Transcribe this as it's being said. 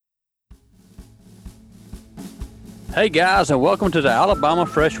Hey guys, and welcome to the Alabama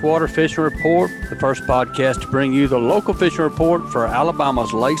Freshwater Fishing Report, the first podcast to bring you the local fishing report for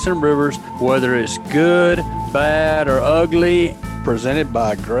Alabama's lakes and rivers, whether it's good, bad, or ugly, presented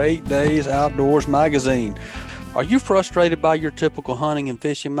by Great Days Outdoors magazine. Are you frustrated by your typical hunting and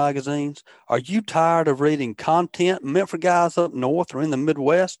fishing magazines? Are you tired of reading content meant for guys up north or in the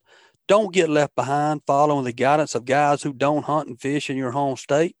Midwest? Don't get left behind following the guidance of guys who don't hunt and fish in your home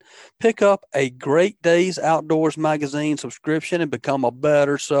state. Pick up a Great Days Outdoors magazine subscription and become a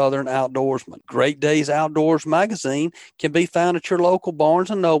better Southern outdoorsman. Great Days Outdoors magazine can be found at your local Barnes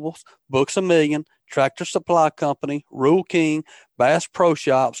 & Nobles, Books A Million, Tractor Supply Company, Rural King, Bass Pro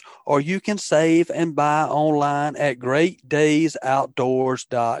Shops, or you can save and buy online at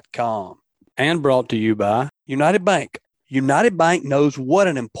greatdaysoutdoors.com. And brought to you by United Bank. United Bank knows what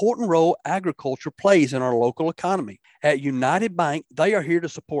an important role agriculture plays in our local economy. At United Bank, they are here to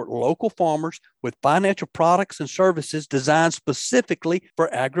support local farmers with financial products and services designed specifically for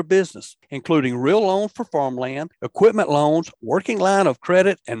agribusiness, including real loans for farmland, equipment loans, working line of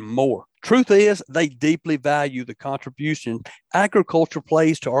credit, and more. Truth is, they deeply value the contribution agriculture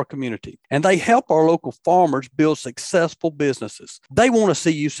plays to our community, and they help our local farmers build successful businesses. They want to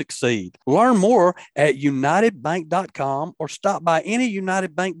see you succeed. Learn more at unitedbank.com or stop by any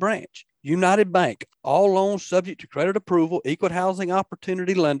United Bank branch. United Bank, all loans subject to credit approval, equal housing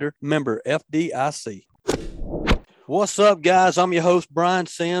opportunity lender, member FDIC. What's up, guys? I'm your host, Brian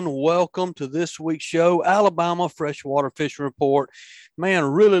Senn. Welcome to this week's show, Alabama Freshwater Fishing Report. Man,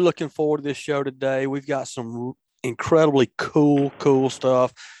 really looking forward to this show today. We've got some incredibly cool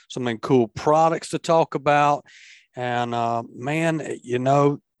stuff, some cool products to talk about. And, man, you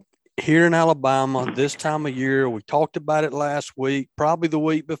know, here in Alabama, this time of year, we talked about it last week, probably the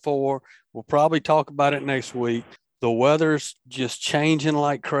week before. We'll probably talk about it next week. The weather's just changing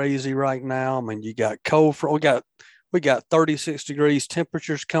like crazy right now. I mean, you got cold front. We got 36 degrees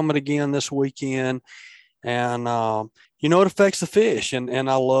temperatures coming again this weekend. And, you know, it affects the fish. And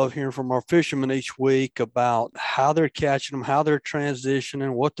I love hearing from our fishermen each week about how they're catching them, how they're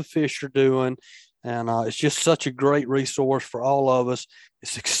transitioning, what the fish are doing. And it's just such a great resource for all of us.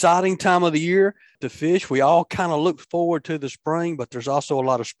 It's an exciting time of the year to fish. We all kind of look forward to the spring, but there's also a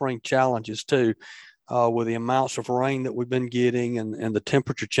lot of spring challenges too, with the amounts of rain that we've been getting and the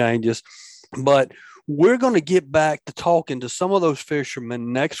temperature changes. But we're going to get back to talking to some of those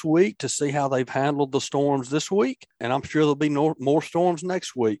fishermen next week to see how they've handled the storms this week. And I'm sure there'll be more storms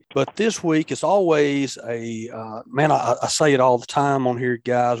next week. But this week is always I say it all the time on here,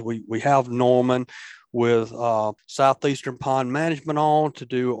 guys. We have Norman with Southeastern Pond Management on to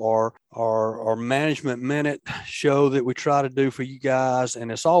do our Management Minute show that we try to do for you guys.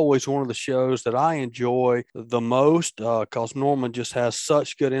 And it's always one of the shows that I enjoy the most because Norman just has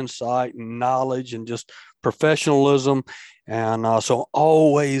such good insight and knowledge and just professionalism. And so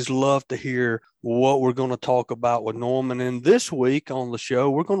always love to hear what we're going to talk about with Norman. And this week on the show,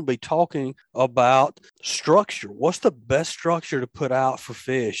 we're going to be talking about structure. What's the best structure to put out for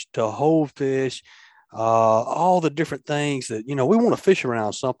fish, to hold fish? All the different things that, you know, we want to fish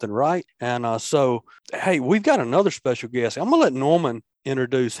around something, right? And so, hey, we've got another special guest. I'm going to let Norman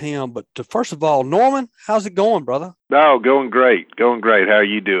introduce him. But first of all, Norman, how's it going, brother? Oh, going great. How are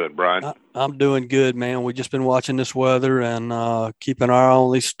you doing, Brian? I'm doing good, man. We've just been watching this weather and keeping our eye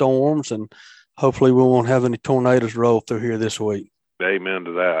on these storms. And hopefully we won't have any tornadoes roll through here this week. Amen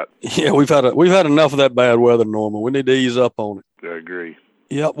to that. Yeah, we've had enough of that bad weather, Norman. We need to ease up on it. I agree.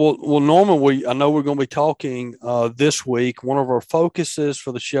 Yeah, well, Norman, I know we're going to be talking this week. One of our focuses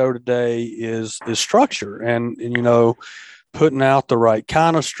for the show today is structure, and you know, putting out the right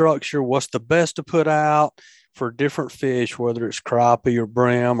kind of structure. What's the best to put out for different fish, whether it's crappie or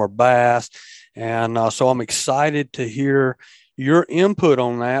brim or bass, and so I'm excited to hear your input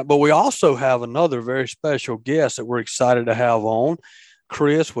on that. But we also have another very special guest that we're excited to have on.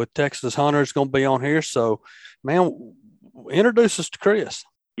 Chris with Texas Hunter is going to be on here. So, man, introduce us to Chris.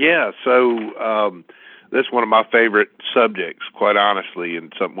 Yeah, so this is one of my favorite subjects, quite honestly,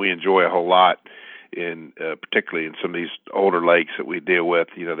 and something we enjoy a whole lot, particularly in some of these older lakes that we deal with.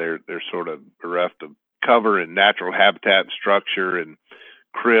 You know, they're sort of bereft of cover and natural habitat and structure. And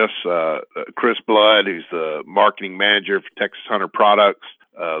Chris Blood, who's the marketing manager for Texas Hunter Products,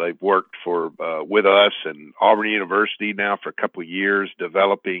 they've worked with us and Auburn University now for a couple of years,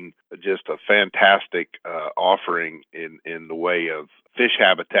 developing just a fantastic offering in the way of fish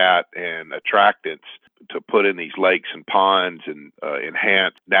habitat and attractants to put in these lakes and ponds and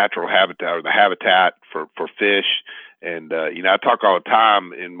enhance natural habitat or the habitat for fish. And, you know, I talk all the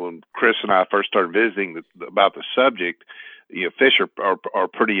time, and when Chris and I first started visiting about the subject, you know, fish are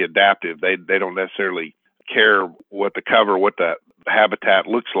pretty adaptive. They don't necessarily care what the habitat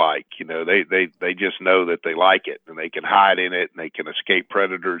looks like. They just know that they like it, and they can hide in it, and they can escape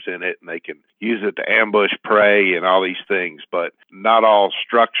predators in it, and they can use it to ambush prey and all these things. But not all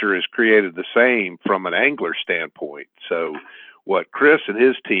structure is created the same from an angler standpoint. So what Chris and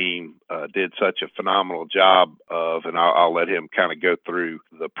his team did such a phenomenal job of, and I'll let him kind of go through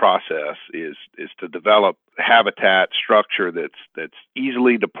the process, is to develop habitat structure that's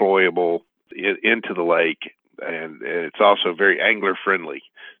easily deployable into the lake, and it's also very angler friendly.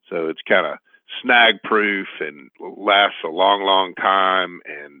 So it's kind of snag proof and lasts a long time,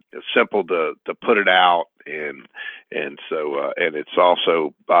 and it's simple to put it out, and it's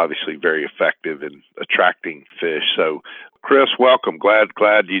also obviously very effective in attracting fish. So Chris, welcome. Glad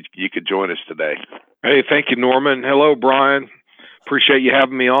you could join us today. Hey, thank you, Norman. Hello, Brian. Appreciate you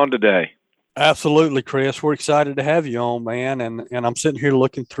having me on today. Absolutely, Chris. We're excited to have you on, man. And I'm sitting here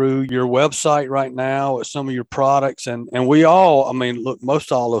looking through your website right now at some of your products. And we all, I mean, look,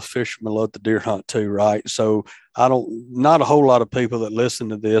 most all of fishermen love the deer hunt too, right? So not a whole lot of people that listen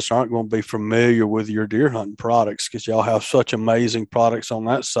to this aren't going to be familiar with your deer hunting products, because y'all have such amazing products on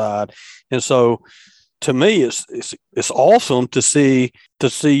that side. And so to me, it's awesome to see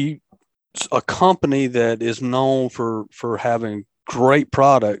a company that is known for having great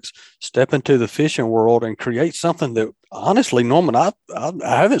products step into the fishing world and create something that, honestly, Norman, I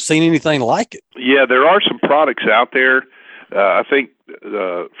haven't seen anything like it. Yeah, there are some products out there. I think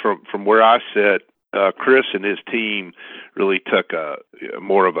from where I sit, Chris and his team really took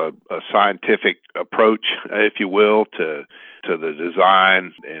more of a scientific approach, if you will, to the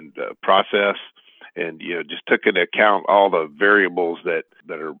design and process, and just took into account all the variables that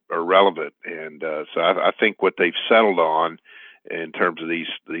are relevant. And so I think what they've settled on in terms of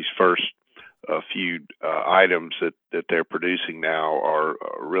these first few items that they're producing now are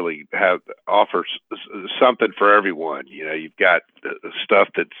really offers something for everyone. You've got stuff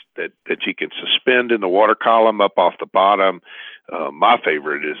that you can suspend in the water column up off the bottom. My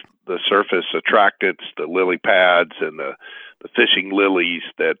favorite is the surface attractants, the lily pads, and the fishing lilies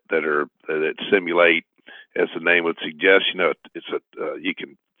that simulate, as the name would suggest. You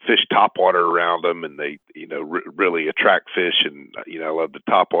can fish topwater around them, and they really attract fish, and I love the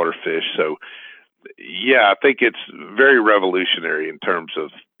topwater fish. So yeah, I think it's very revolutionary in terms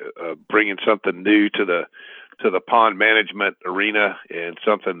of bringing something new to the pond management arena, and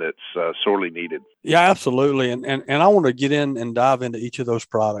something that's sorely needed. Yeah, absolutely. And I want to get in and dive into each of those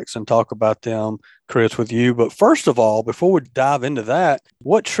products and talk about them, Chris, with you. But first of all, before we dive into that,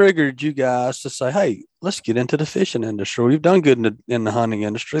 what triggered you guys to say, hey, let's get into the fishing industry? We've done good in the hunting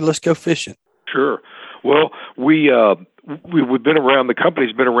industry. Let's go fishing. Sure. Well, we've been around, the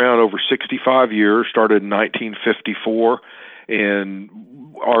company's been around over 65 years, started in 1954, and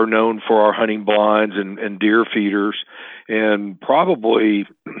are known for our hunting blinds and deer feeders. And probably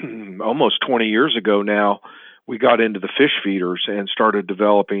almost 20 years ago now, we got into the fish feeders and started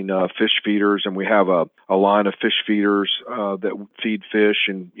developing fish feeders. And we have a line of fish feeders that feed fish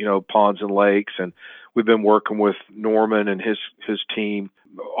in ponds and lakes. And we've been working with Norman and his team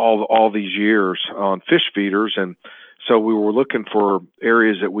all these years on fish feeders. And so we were looking for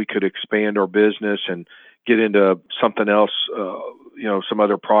areas that we could expand our business and get into something else, some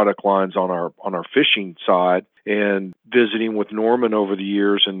other product lines on our fishing side. And visiting with Norman over the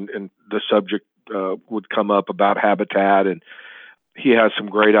years, and the subject would come up about habitat, and he has some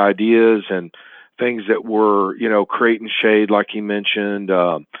great ideas and things that were, creating shade, like he mentioned,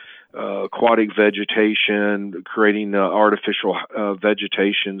 aquatic vegetation, creating artificial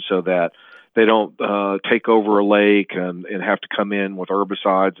vegetation so that they don't take over a lake and have to come in with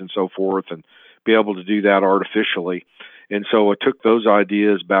herbicides and so forth, and be able to do that artificially. And so I took those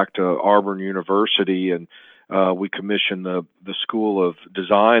ideas back to Auburn University, and we commissioned the School of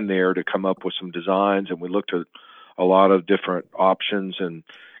Design there to come up with some designs, and we looked at a lot of different options and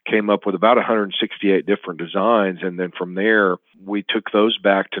came up with about 168 different designs. And then from there, we took those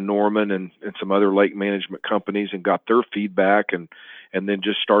back to Norman and some other lake management companies and got their feedback, and then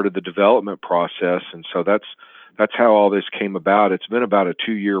just started the development process. And so that's how all this came about. It's been about a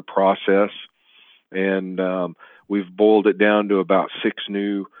 2-year process, and we've boiled it down to about 6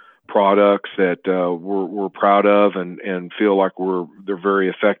 new products that we're proud of and feel like they're very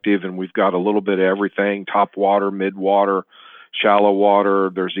effective. And we've got a little bit of everything: top water, mid water, shallow water.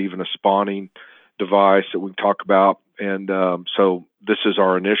 There's even a spawning device that we can talk about. And so this is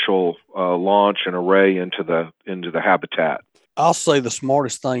our initial launch and array into the habitat. I'll say the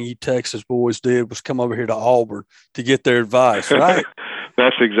smartest thing you Texas boys did was come over here to Auburn to get their advice, right?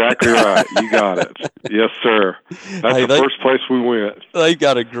 That's exactly right. You got it. Yes, sir. That's the first place we went. They've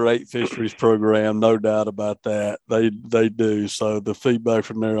got a great fisheries program, no doubt about that. They do. So the feedback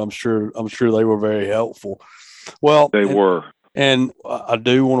from there, I'm sure they were very helpful. Well, they were. And I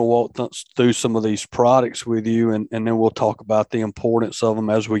do want to walk through some of these products with you, and then we'll talk about the importance of them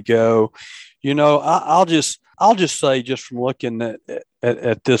as we go. You know, I'll just say, just from looking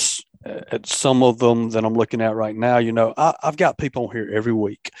at this, at some of them that I'm looking at right now, you know, I've got people on here every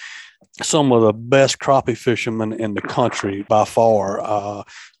week. Some of the best crappie fishermen in the country by far.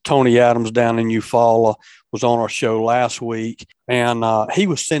 Tony Adams down in Eufaula was on our show last week, and he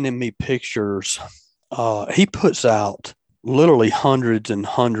was sending me pictures. He puts out literally hundreds and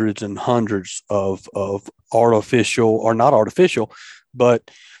hundreds and hundreds of artificial, or not artificial,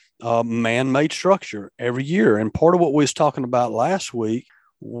 but man-made structure every year. And part of what we was talking about last week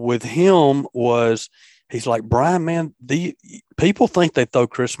with him was, he's like, Brian, man, the people think they throw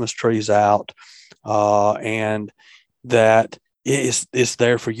Christmas trees out and that it's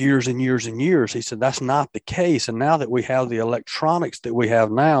there for years and years and years. He said, that's not the case. And now that we have the electronics that we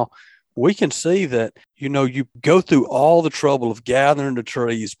have now, we can see that, you know, you go through all the trouble of gathering the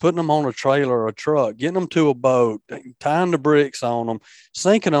trees, putting them on a trailer or a truck, getting them to a boat, tying the bricks on them,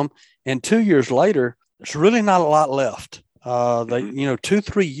 sinking them. And 2 years later, there's really not a lot left.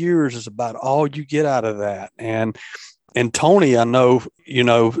 2-3 years is about all you get out of that. And Tony, I know, you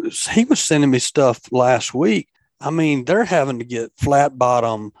know, he was sending me stuff last week. I mean, they're having to get flat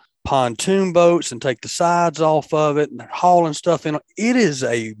bottom pontoon boats and take the sides off of it, and they're hauling stuff in. It is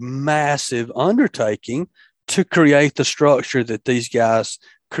a massive undertaking to create the structure that these guys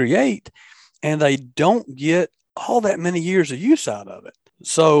create, and they don't get all that many years of use out of it.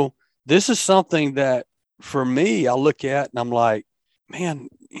 So this is something that, for me, I look at and I'm like, man,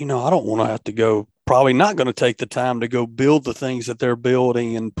 you know, I don't want to have to go, probably not going to take the time to go build the things that they're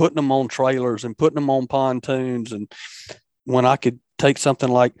building and putting them on trailers and putting them on pontoons. And when I could take something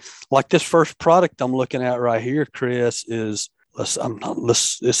like this first product I'm looking at right here, Chris, is it's the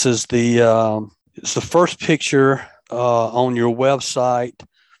first picture on your website.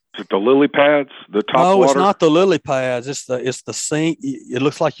 Is it the lily pads? The top No, water? It's not the lily pads. It's the sink. It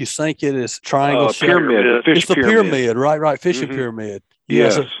looks like you sink it. It's triangle shape. Pyramid. It's the pyramid, right? Fishing pyramid.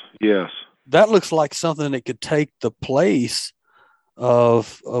 Yes. That looks like something that could take the place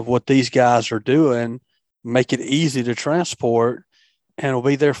of what these guys are doing, make it easy to transport, and it'll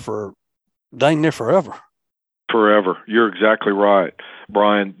be there dang near forever. Forever. You're exactly right,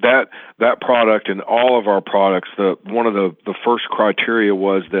 Brian. That product and all of our products, one of the first criteria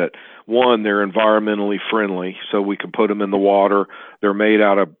was that, one, they're environmentally friendly, so we can put them in the water. They're made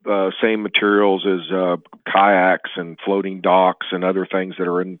out of same materials as kayaks and floating docks and other things that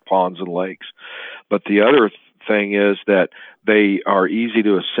are in ponds and lakes. But the other thing is that they are easy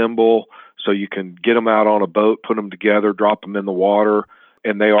to assemble, so you can get them out on a boat, put them together, drop them in the water,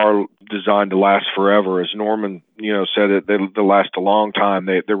 and they are designed to last forever. As Norman, said, they last a long time.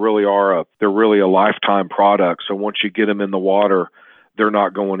 They're really a lifetime product. So once you get them in the water, they're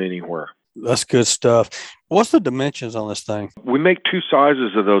not going anywhere. That's good stuff. What's the dimensions on this thing? We make two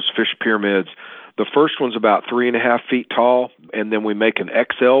sizes of those fish pyramids. The first one's about 3.5 feet tall, and then we make an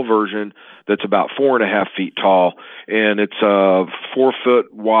XL version that's about 4.5 feet tall, and it's 4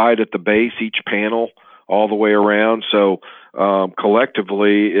 foot wide at the base, each panel, all the way around. So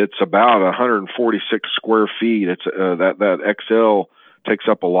collectively, it's about 146 square feet. It's that XL takes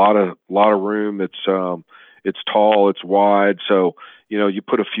up a lot of room. It's tall, it's wide. So you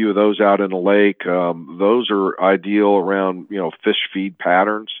put a few of those out in a lake. Those are ideal around fish feed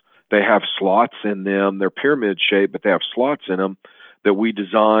patterns. They have slots in them. They're pyramid shaped, but they have slots in them that we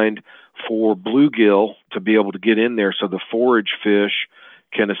designed for bluegill to be able to get in there, so the forage fish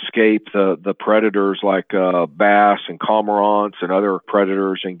can escape the predators like bass and cormorants and other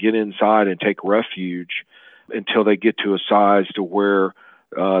predators and get inside and take refuge until they get to a size to where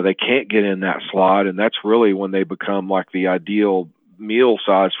they can't get in that slot. And that's really when they become like the ideal meal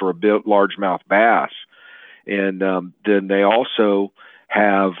size for a big largemouth bass. And then they also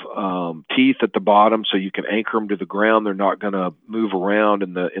have teeth at the bottom, so you can anchor them to the ground. They're not going to move around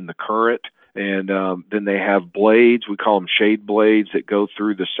in the current. And then they have blades. We call them shade blades that go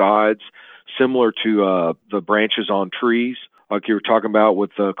through the sides, similar to the branches on trees, like you were talking about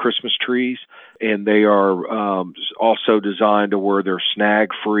with Christmas trees. And they are also designed to where they're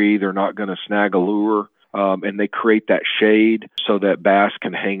snag-free. They're not going to snag a lure. And they create that shade so that bass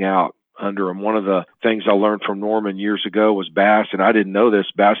can hang out under them. One of the things I learned from Norman years ago was bass, and I didn't know this,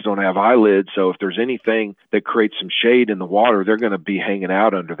 bass don't have eyelids, so if there's anything that creates some shade in the water, they're going to be hanging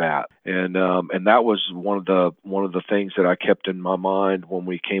out under that. And that was one of the things that I kept in my mind when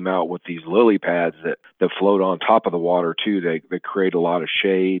we came out with these lily pads that float on top of the water too. They create a lot of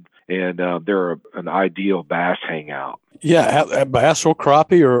shade, and they're an ideal bass hangout. Yeah, bass or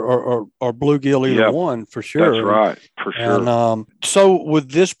crappie or bluegill, either one for sure. That's right, for sure. And so with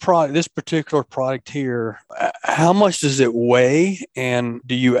this particular product here, how much does it weigh, and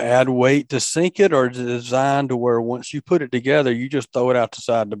do you add weight to sink it, or is it designed to where once you put it together, you just throw it out the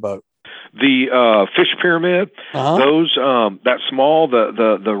side of the boat? The fish pyramid, those that small,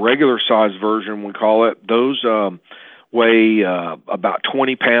 the regular size version we call it, those weigh about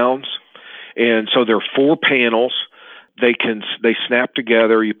 20 pounds, and so they're 4 panels. They snap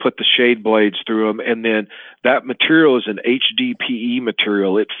together. You put the shade blades through them, and then that material is an HDPE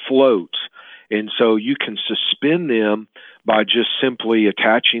material. It floats, and so you can suspend them by just simply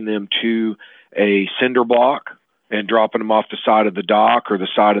attaching them to a cinder block and dropping them off the side of the dock or the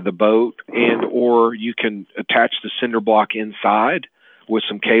side of the boat, or you can attach the cinder block inside with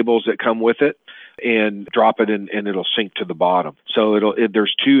some cables that come with it and drop it in, and it'll sink to the bottom. So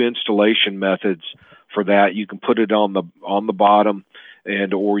there's 2 installation methods for that. You can put it on the bottom,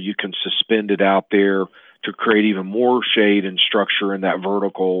 or you can suspend it out there to create even more shade and structure in that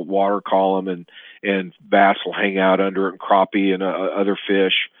vertical water column, and bass will hang out under it, and crappie and other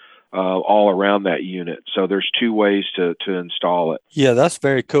fish all around that unit. So there's 2 ways to install it. Yeah, that's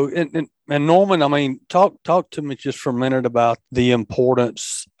very cool. And Norman, I mean, talk to me just for a minute about the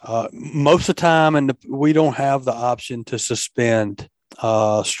importance. Most of the time, and we don't have the option to suspend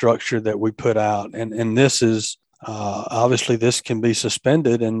structure that we put out, and this is obviously this can be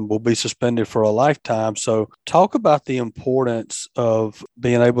suspended and will be suspended for a lifetime. So talk about the importance of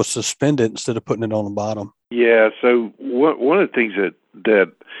being able to suspend it instead of putting it on the bottom. Yeah, so one of the things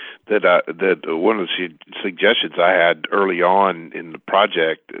that one of the suggestions I had early on in the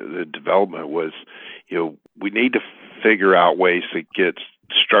project, the development, was, we need to figure out ways to get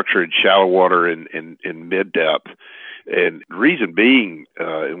structure in shallow water and in mid depth. And the reason being,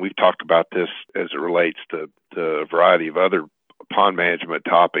 and we've talked about this as it relates to a variety of other pond management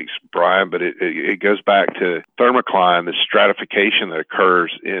topics, Brian, but it goes back to thermocline, the stratification that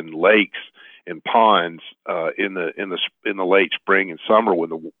occurs in lakes and ponds in the late spring and summer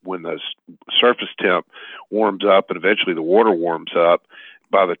when the surface temp warms up and eventually the water warms up.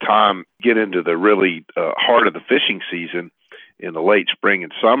 By the time you get into the really heart of the fishing season in the late spring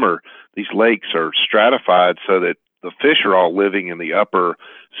and summer, these lakes are stratified so that the fish are all living in the upper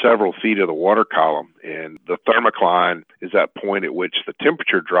several feet of the water column, and the thermocline is that point at which the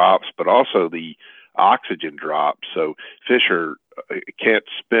temperature drops, but also the oxygen drops. So fish can't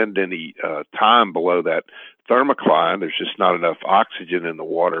spend any time below that thermocline. There's just not enough oxygen in the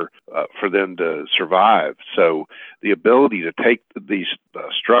water for them to survive. So the ability to take these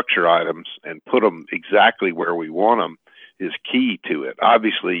structure items and put them exactly where we want them is key to it.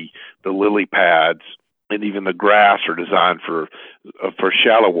 Obviously, the lily pads and even the grass are designed for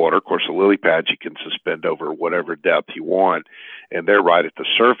shallow water. Of course, the lily pads you can suspend over whatever depth you want, and they're right at the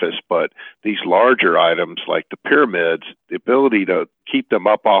surface. But these larger items like the pyramids, the ability to keep them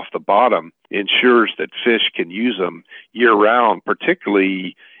up off the bottom ensures that fish can use them year-round,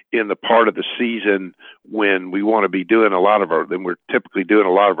 particularly in the part of the season when we want to be doing we're typically doing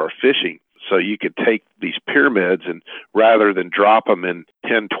a lot of our fishing. So you could take these pyramids and rather than drop them in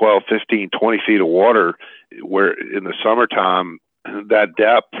 10, 12, 15, 20 feet of water, where in the summertime, that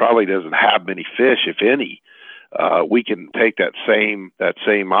depth probably doesn't have many fish, if any, we can take that same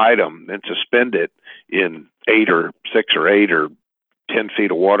item and suspend it in 6 or 8 or 10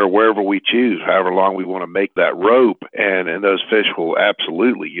 feet of water, wherever we choose, however long we want to make that rope, and those fish will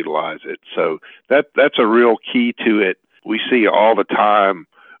absolutely utilize it. So that's a real key to it. We see all the time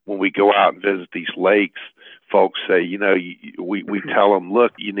when we go out and visit these lakes, folks say, we tell them,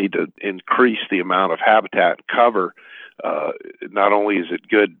 look, you need to increase the amount of habitat and cover. Not only is it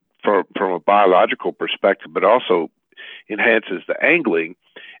good from a biological perspective, but also enhances the angling.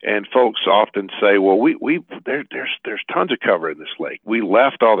 And folks often say, well, there's tons of cover in this lake. We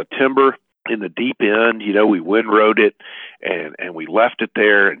left all the timber in the deep end, we windrowed it and we left it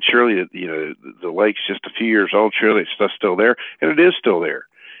there. And surely, the lake's just a few years old. Surely it's still there. And it is still there.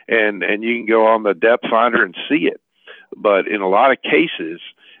 And you can go on the depth finder and see it. But in a lot of cases,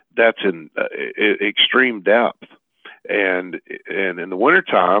 that's in extreme depth. And in the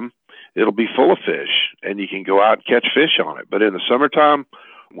wintertime, it'll be full of fish, and you can go out and catch fish on it. But in the summertime,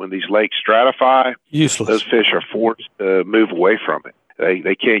 when these lakes stratify, useless. Those fish are forced to move away from it.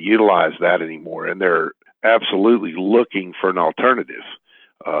 They can't utilize that anymore, and they're absolutely looking for an alternative.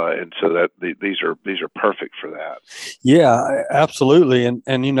 And so that these are perfect for that. Yeah, absolutely. And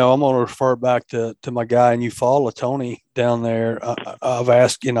I'm going to refer back to my guy in Eufaula, Tony, down there. I've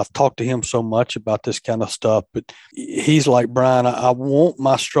asked, I've talked to him so much about this kind of stuff, but he's like, Brian, I want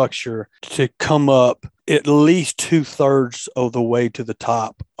my structure to come up at least 2/3 of the way to the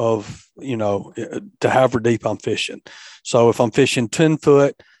top of, to however deep I'm fishing. So if I'm fishing 10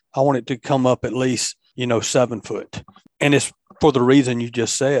 foot, I want it to come up at least, 7 foot. And it's for the reason you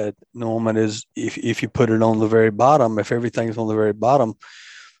just said, Norman, is if you put it on the very bottom, if everything's on the very bottom,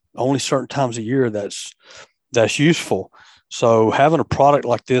 only certain times a year that's useful. So having a product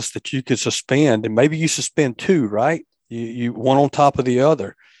like this that you could suspend, and maybe you suspend two, right? You one on top of the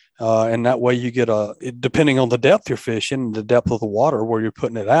other. And that way you get depending on the depth you're fishing, the depth of the water where you're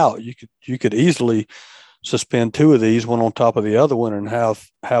putting it out, you could easily suspend two of these, one on top of the other one, and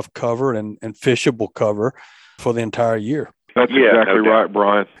have cover and fishable cover for the entire year. That's exactly right,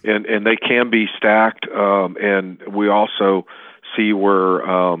 Brian. And they can be stacked. And we also see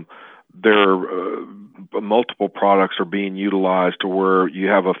where there are multiple products are being utilized to where you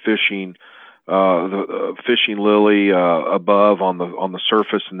have a fishing lily above on the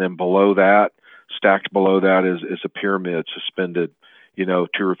surface, and then below that, stacked below that is a pyramid suspended, 2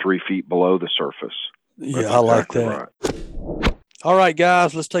 or 3 feet below the surface. Yeah, I like that. Right. All right,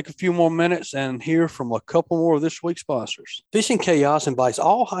 guys, let's take a few more minutes and hear from a couple more of this week's sponsors. Fishing Chaos invites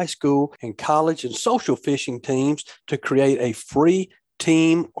all high school and college and social fishing teams to create a free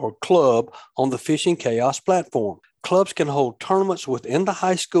team or club on the Fishing Chaos platform. Clubs can hold tournaments within the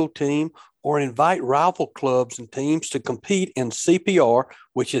high school team or invite rival clubs and teams to compete in CPR,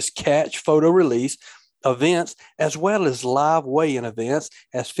 which is catch, photo, release, events, as well as live weigh-in events,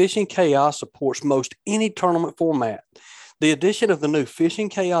 as Fishing Chaos supports most any tournament format. The addition of the new Fishing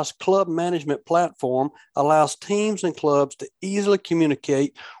Chaos Club Management Platform allows teams and clubs to easily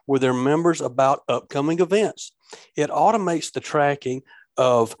communicate with their members about upcoming events. It automates the tracking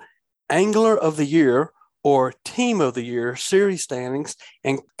of Angler of the Year or Team of the Year series standings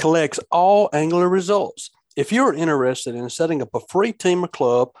and collects all angler results. If you're interested in setting up a free team or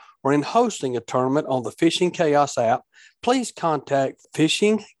club or in hosting a tournament on the Fishing Chaos app, please contact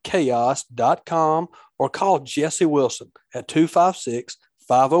fishingchaos.com or call Jesse Wilson at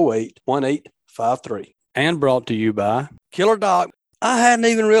 256-508-1853. And brought to you by Killer Doc. I hadn't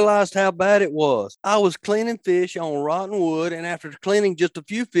even realized how bad it was. I was cleaning fish on rotten wood, and after cleaning just a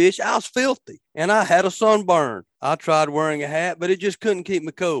few fish, I was filthy, and I had a sunburn. I tried wearing a hat, but it just couldn't keep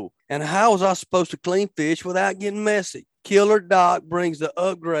me cool. And how was I supposed to clean fish without getting messy? Killer Doc brings the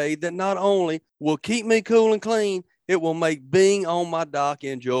upgrade that not only will keep me cool and clean, it will make being on my dock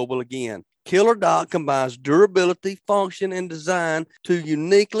enjoyable again. Killer Dock combines durability, function, and design to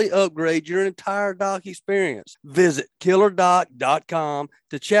uniquely upgrade your entire dock experience. Visit killerdock.com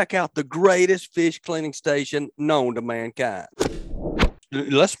to check out the greatest fish cleaning station known to mankind.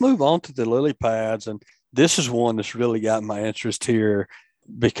 Let's move on to the lily pads. And this is one that's really got my interest here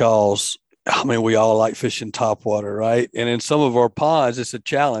because, we all like fishing topwater, right? And in some of our ponds, it's a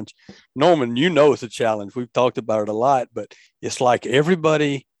challenge. Norman, it's a challenge. We've talked about it a lot, but it's like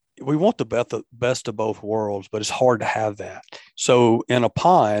everybody – we want the best of both worlds, but it's hard to have that. So in a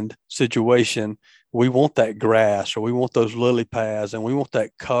pond situation, we want that grass or we want those lily pads and we want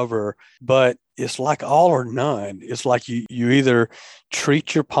that cover, but it's like all or none. It's like you either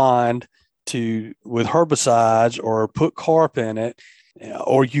treat your pond with herbicides or put carp in it,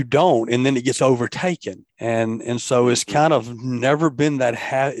 or you don't, and then it gets overtaken. And so it's kind of never been that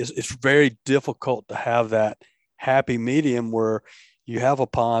it's very difficult to have that happy medium where you have a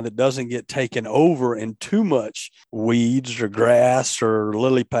pond that doesn't get taken over in too much weeds or grass or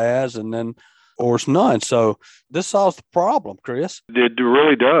lily pads, or it's none. So this solves the problem, Chris. It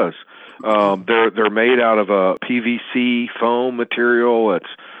really does. They're made out of a PVC foam material.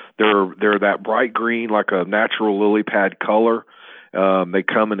 They're that bright green, like a natural lily pad color. They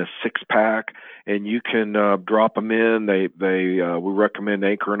come in a 6-pack, and you can drop them in. We recommend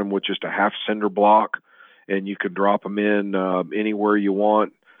anchoring them with just a half cinder block. And you could drop them in anywhere you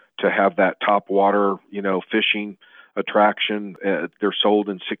want to have that top water, fishing attraction. They're sold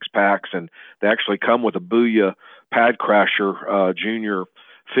in 6-packs, and they actually come with a Booyah Pad Crasher Junior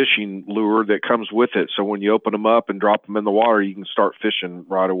fishing lure that comes with it. So when you open them up and drop them in the water, you can start fishing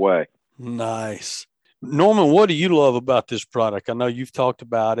right away. Nice. Norman, what do you love about this product? I know you've talked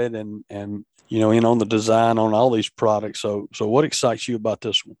about it and in on the design on all these products. So what excites you about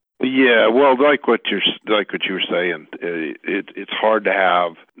this one? Yeah, well, like what you were saying, it's hard to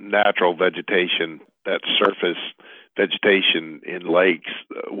have natural vegetation, that surface vegetation in lakes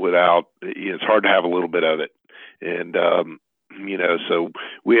without, it's hard to have a little bit of it. And, so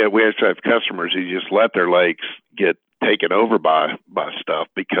we actually have customers who just let their lakes get taken over by stuff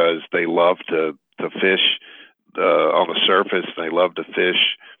because they love to fish on the surface. They love to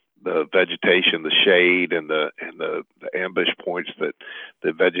fish the vegetation, the shade, and the ambush points that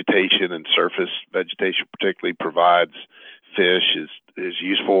the vegetation and surface vegetation particularly provides fish is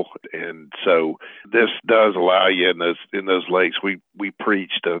useful. And so this does allow you in those lakes. We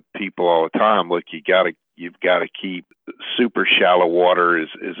preach to people all the time, look, you've got to keep super shallow water is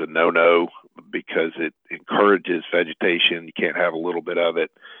a no-no because it encourages vegetation. You can't have a little bit of it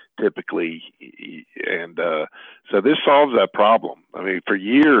typically. And so this solves that problem. I mean, for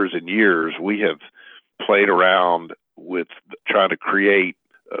years and years, we have played around with trying to create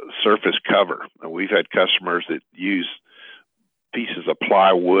surface cover. And we've had customers that use pieces of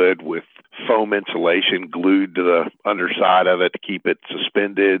plywood with foam insulation glued to the underside of it to keep it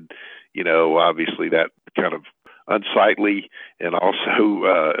suspended. Obviously that kind of unsightly, and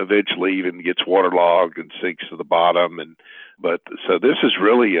also eventually even gets waterlogged and sinks to the bottom. So this is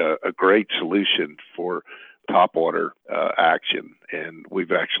really a great solution for topwater action. And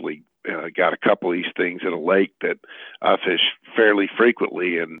we've actually got a couple of these things in a lake that I fish fairly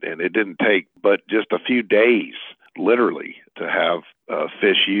frequently, and it didn't take but just a few days, literally, to have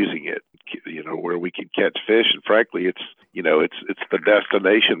fish using it, where we can catch fish. And frankly, it's the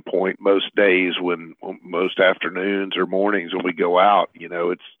destination point most days, when most afternoons or mornings when we go out,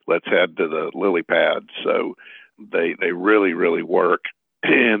 it's let's head to the lily pads. So they really, really work.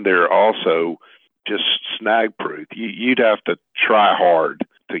 And they're also just snag proof. You'd have to try hard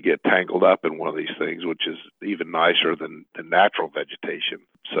to get tangled up in one of these things, which is even nicer than natural vegetation.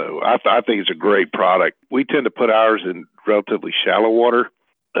 So I think it's a great product. We tend to put ours in relatively shallow water,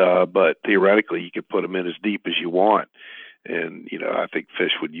 but theoretically you could put them in as deep as you want. And, I think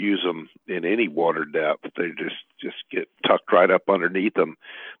fish would use them in any water depth. They just get tucked right up underneath them.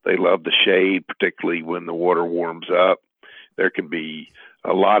 They love the shade, particularly when the water warms up. There can be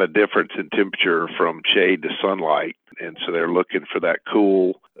a lot of difference in temperature from shade to sunlight. And so they're looking for that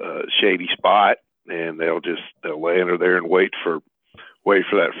cool, shady spot, and they'll lay under there and wait for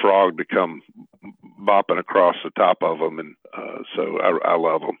that frog to come bopping across the top of them. And so I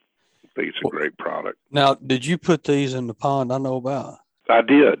love them. I think it's a great product. Now, did you put these in the pond I know about? I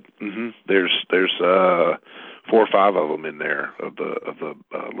did. Mm-hmm. There's 4 or 5 of them in there of the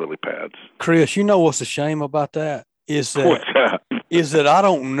lily pads. Chris, what's a shame about that? Is that I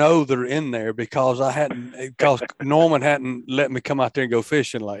don't know they're in there because Norman hadn't let me come out there and go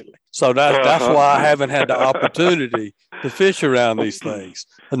fishing lately. So that's why I haven't had the opportunity to fish around these things.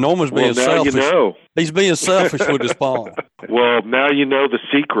 And Norman's being selfish. He's being selfish with his pond. Well, now you know the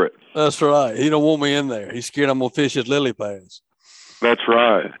secret. That's right. He don't want me in there. He's scared I'm going to fish his lily pads. That's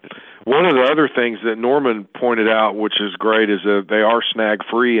right. One of the other things that Norman pointed out, which is great, is that they are snag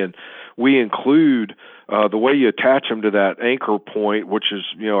free, and we include the way you attach them to that anchor point, which is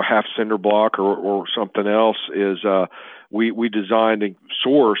half cinder block or something else, is we designed and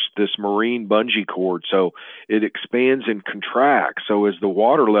sourced this marine bungee cord, so it expands and contracts. So as the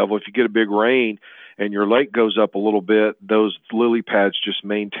water level, if you get a big rain and your lake goes up a little bit, those lily pads just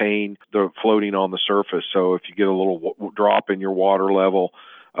maintain the floating on the surface. So if you get a little drop in your water level,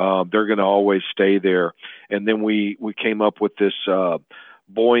 they're going to always stay there. And then we came up with this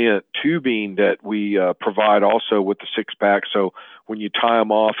buoyant tubing that we provide also with the 6-pack. So when you tie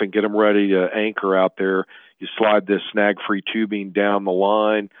them off and get them ready to anchor out there, you slide this snag-free tubing down the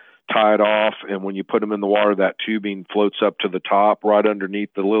line, tie it off, and when you put them in the water, that tubing floats up to the top right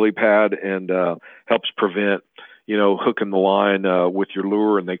underneath the lily pad and helps prevent, hooking the line with your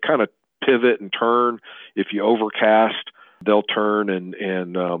lure. And they kind of pivot and turn. If you overcast, they'll turn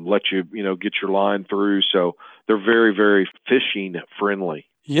and let you, get your line through. So they're very, very fishing friendly.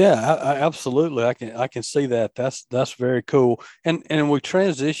 Yeah, I absolutely. I can see that. That's very cool. And we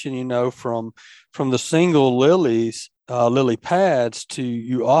transition, from the single lily pads to,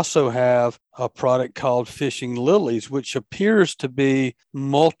 you also have a product called Fishing Lilies, which appears to be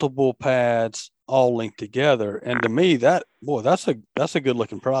multiple pads all linked together. And to me, that's a good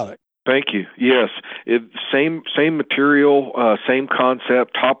looking product. Thank you. Yes, same material, same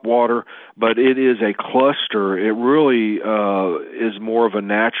concept, top water, but it is a cluster. It really is more of a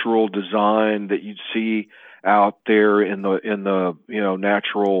natural design that you'd see out there in the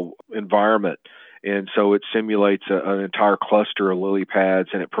natural environment, and so it simulates an entire cluster of lily pads,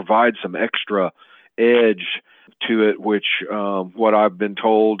 and it provides some extra edge to it, which what I've been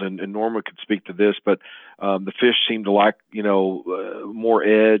told, and Norma could speak to this, but the fish seem to like, more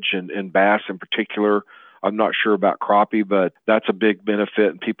edge, and bass in particular I'm not sure about crappie, but that's a big benefit,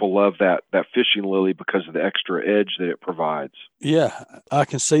 and people love that fishing lily because of the extra edge that it provides. Yeah, I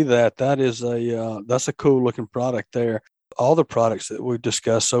can see that. That is that's a cool looking product there. All the products that we've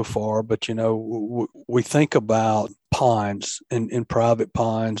discussed so far, but we think about ponds and private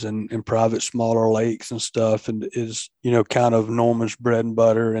ponds and private smaller lakes and stuff, and is kind of Norman's bread and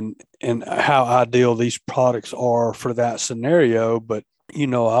butter, and how ideal these products are for that scenario. But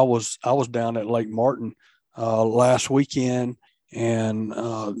I was down at Lake Martin last weekend, and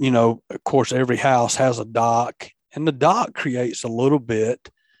of course every house has a dock, and the dock creates a little bit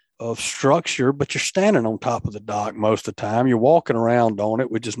of structure, but you're standing on top of the dock most of the time. You're walking around on it,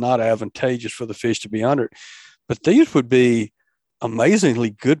 which is not advantageous for the fish to be under it. But these would be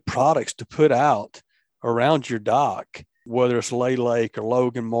amazingly good products to put out around your dock, whether it's Lay Lake or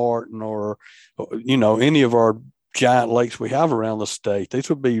Logan Martin or any of our giant lakes we have around the state. These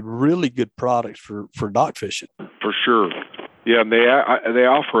would be really good products for dock fishing. For sure. Yeah, and they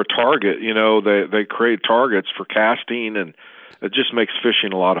offer a target. They create targets for casting, and it just makes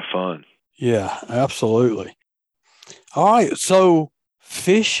fishing a lot of fun. Yeah, absolutely. All right, so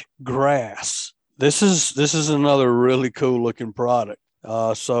fish grass. This is another really cool looking product.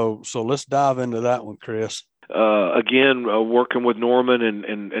 So let's dive into that one, Chris. Again, working with Norman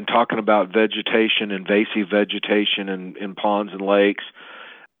and talking about vegetation, invasive vegetation in ponds and lakes,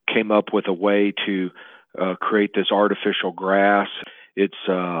 came up with a way to create this artificial grass.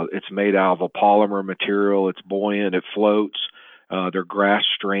 It's made out of a polymer material. It's buoyant. It floats. They're grass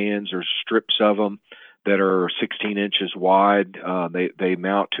strands. There's strips of them that are 16 inches wide. They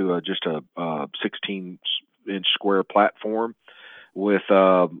mount to just a 16-inch square platform with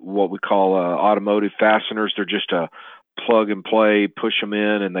what we call automotive fasteners. They're just a plug and play, push them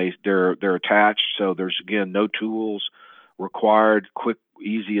in, and they're attached. So there's, again, no tools required, quick,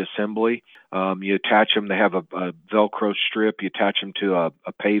 easy assembly. You attach them. They have a Velcro strip. You attach them to a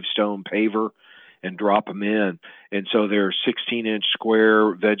paved stone paver and drop them in. And so they're 16-inch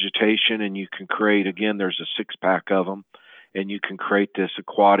square vegetation, and you can create, again, there's a 6-pack of them, and you can create this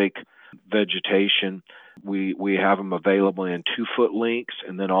aquatic vegetation. We have them available in 2-foot lengths,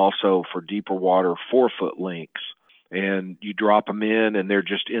 and then also for deeper water, 4-foot lengths. And you drop them in, and they're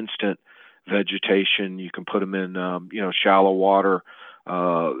just instant vegetation. You can put them in, shallow water,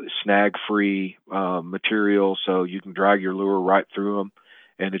 snag-free material, so you can drag your lure right through them,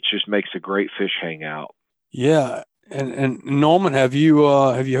 and it just makes a great fish hangout. Yeah, and Norman, have you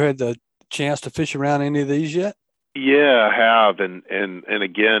had the chance to fish around any of these yet? Yeah, I have, and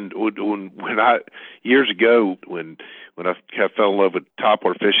again, when I years ago when I fell in love with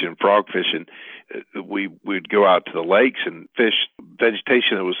topwater fishing and frog fishing, we'd go out to the lakes and fish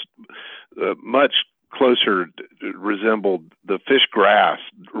vegetation that was much closer resembled the fish grass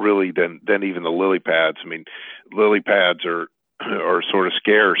really than even the lily pads. I mean, lily pads are sort of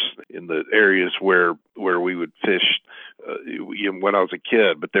scarce in the areas where we would fish when I was a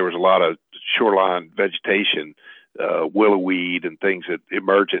kid, but there was a lot of shoreline vegetation, willow weed and things that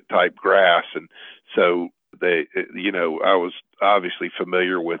emergent type grass. And so I was obviously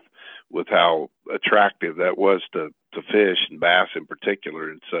familiar with how attractive that was to fish and bass in particular.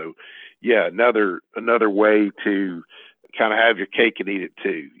 And so, yeah, another way to kind of have your cake and eat it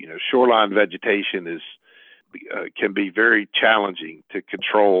too. Shoreline vegetation can be very challenging to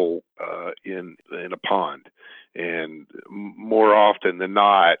control in a pond, and more often than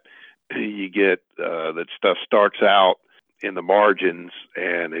not, you get that stuff starts out in the margins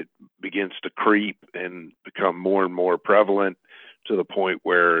and it begins to creep and become more and more prevalent to the point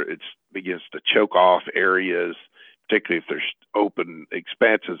where it begins to choke off areas, particularly if there's open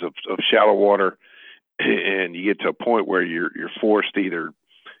expanses of shallow water, and you get to a point where you're forced to either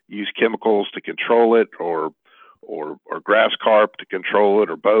use chemicals to control it or grass carp to control it,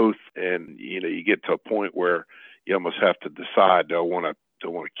 or both. And you get to a point where you almost have to decide, do I want to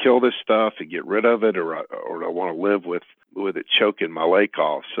kill this stuff and get rid of it, or do I want to live with it choking my lake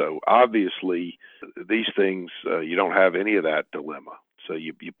off? So obviously these things, you don't have any of that dilemma. So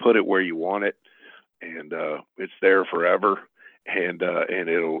you put it where you want it, and it's there forever, and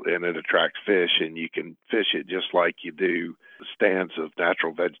it attracts fish, and you can fish it just like you do stands of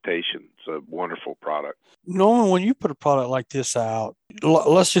natural vegetation. It's a wonderful product. Norman, when you put a product like this out,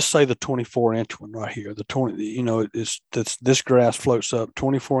 let's just say the 24-inch one right here, the 20, this grass floats up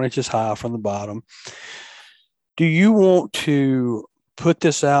 24 inches high from the bottom. Do you want to put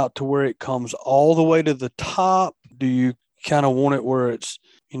this out to where it comes all the way to the top? Do you kind of want it where it's,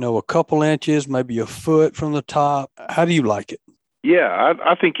 a couple inches, maybe a foot from the top? How do you like it? Yeah,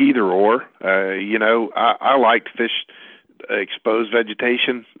 I think either or. I like to fish exposed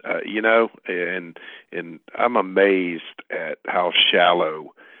vegetation, and I'm amazed at how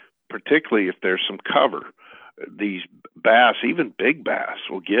shallow, particularly if there's some cover, these bass, even big bass,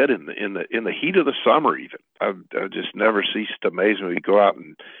 will get in the heat of the summer. Even I just never ceased to amaze me. We go out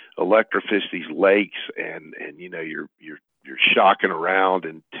and electrofish these lakes, and you're shocking around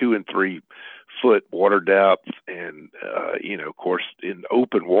in 2 and 3 foot water depth, and of course in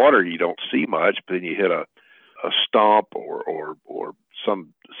open water you don't see much, but then you hit a stump or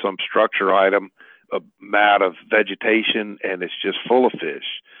some structure item, a mat of vegetation, and it's just full of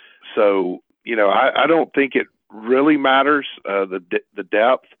fish. So I don't think it really matters the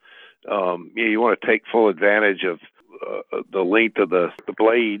depth. You want to take full advantage of the length of the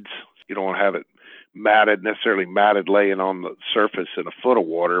blades. You don't want to have it necessarily matted laying on the surface in a foot of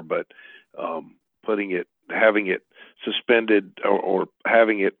water, but having it suspended or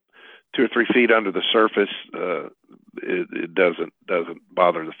having it 2 or 3 feet under the surface, it doesn't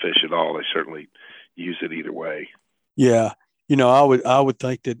bother the fish at all. They certainly use it either way. Yeah. I would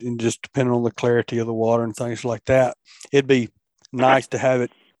think that, in just depending on the clarity of the water and things like that, it'd be nice to have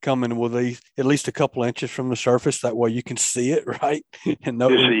it come in with at least a couple inches from the surface. That way you can see it, right? And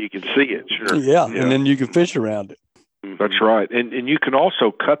just so you can see it, sure. Yeah, and then you can fish around it. That's right. And you can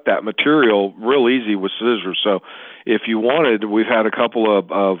also cut that material real easy with scissors. So if you wanted, we've had a couple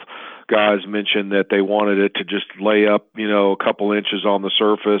of guys mention that they wanted it to just lay up, a couple inches on the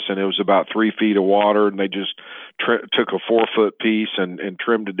surface, and it was about 3 feet of water, and they just took a 4-foot piece and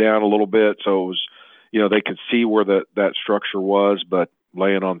trimmed it down a little bit. So it was, they could see where that structure was, but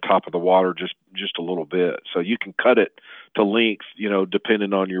laying on top of the water just a little bit. So you can cut it to length,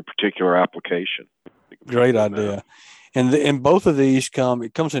 depending on your particular application. Great idea. And both of these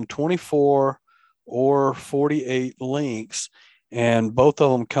it comes in 24 or 48 lengths, and both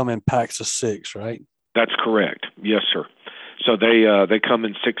of them come in packs of 6, right? That's correct. Yes, sir. So they come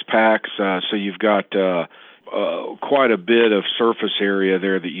in 6 packs. So you've got quite a bit of surface area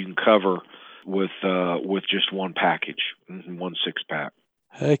there that you can cover with just one package, one 6-pack.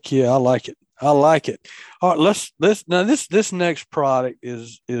 Heck yeah, I like it. All right, this next product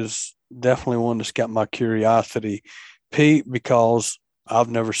is definitely one that's got my curiosity piqued, because I've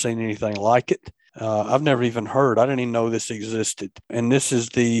never seen anything like it. I've never even heard. I didn't even know this existed. And this is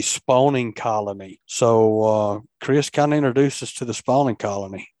the spawning colony. So, Chris, kind of introduce us to the spawning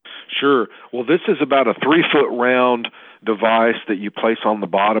colony. Sure. Well, this is about a 3-foot round device that you place on the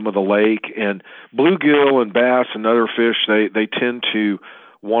bottom of the lake. And bluegill and bass and other fish, they tend to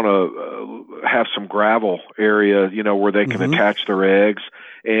want to have some gravel area, where they can attach their eggs.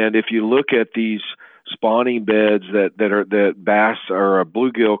 And if you look at these spawning beds that bass or a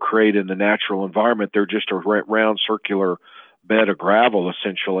bluegill create in the natural environment, they're just a round circular bed of gravel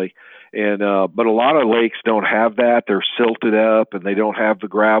essentially. And but a lot of lakes don't have that. They're silted up and they don't have the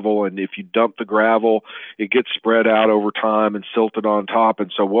gravel. And if you dump the gravel, it gets spread out over time and silted on top.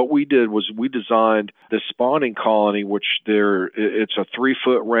 And so what we did was we designed this spawning colony, which it's a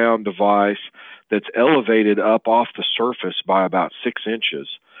 3-foot round device that's elevated up off the surface by about 6 inches.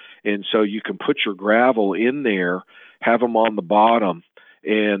 And so you can put your gravel in there, have them on the bottom,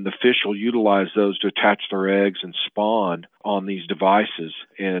 and the fish will utilize those to attach their eggs and spawn on these devices.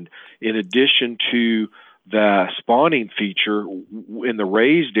 And in addition to the spawning feature, in the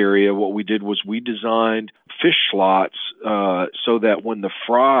raised area, what we did was we designed fish slots so that when the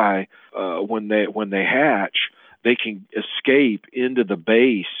fry, when they hatch, they can escape into the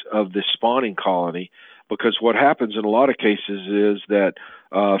base of the spawning colony. Because what happens in a lot of cases is that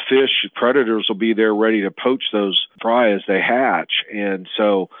predators will be there ready to poach those fry as they hatch. And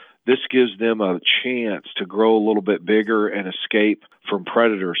so this gives them a chance to grow a little bit bigger and escape from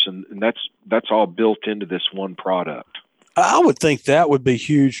predators. And that's all built into this one product. I would think that would be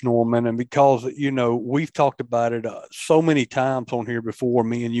huge, Norman. And because, we've talked about it so many times on here before,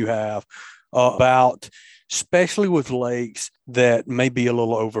 me and you have, about especially with lakes that may be a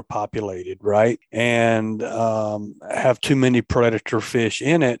little overpopulated, right? And have too many predator fish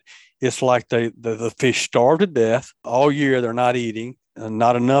in it. It's like the fish starve to death all year. They're not eating,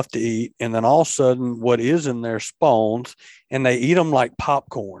 not enough to eat. And then all of a sudden what is in there spawns, and they eat them like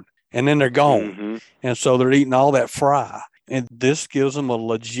popcorn, and then they're gone. Mm-hmm. And so they're eating all that fry. And this gives them a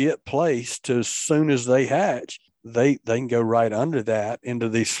legit place to, as soon as they hatch, they can go right under that into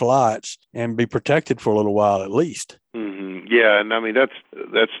these slots and be protected for a little while at least. Mm-hmm. Yeah, and I mean that's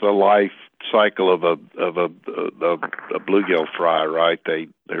the life cycle of a bluegill fry, right?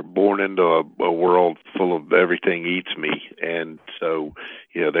 They're born into a world full of everything eats me, and so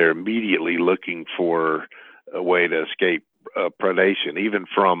they're immediately looking for a way to escape predation, even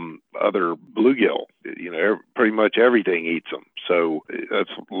from other bluegill. Pretty much everything eats them. So that's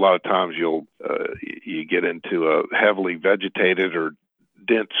a lot of times you get into a heavily vegetated or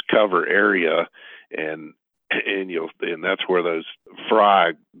dense cover area, and that's where those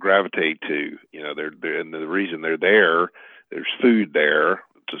fry gravitate to. And the reason they're there, there's food there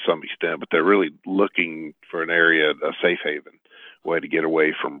to some extent, but they're really looking for an area, a safe haven, way to get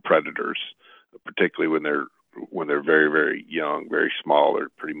away from predators, particularly when they're very, very young, very small. They're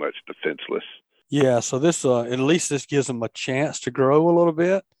pretty much defenseless. Yeah, so this at least this gives them a chance to grow a little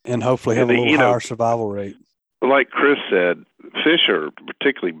bit and hopefully have a little higher survival rate. Like Chris said, fish are,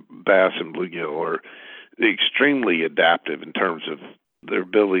 particularly bass and bluegill, are extremely adaptive in terms of their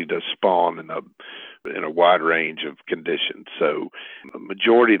ability to spawn in a wide range of conditions. So the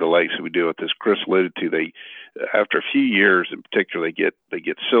majority of the lakes that we deal with, as Chris alluded to, they, after a few years in particular, they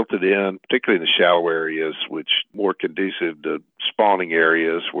get silted in, particularly in the shallow areas, which more conducive to spawning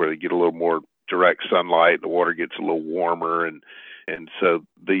areas where they get a little more direct sunlight, the water gets a little warmer, and so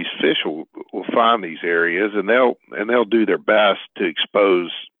these fish will find these areas, and they'll do their best to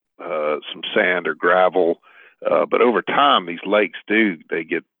expose some sand or gravel. But over time, these lakes they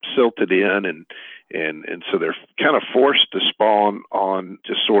get silted in, and so they're kind of forced to spawn on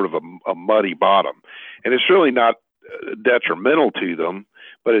just sort of a muddy bottom. And it's really not detrimental to them,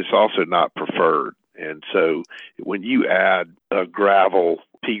 but it's also not preferred. And so when you add gravel,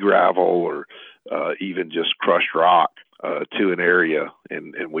 pea gravel, or even just crushed rock to an area,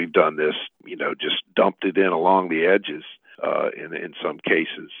 and we've done this, just dumped it in along the edges in some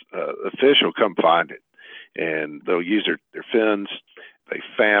cases, the fish will come find it. And they'll use their fins. They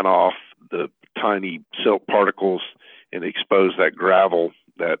fan off the tiny silt particles and expose that gravel,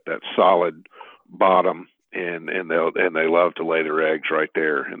 that solid bottom, and they love to lay their eggs right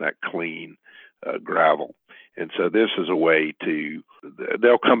there in that clean gravel. And so this is a way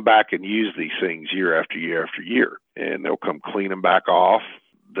they'll come back and use these things year after year after year, and they'll come clean them back off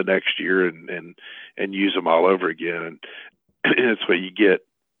the next year and use them all over again. And it's where you get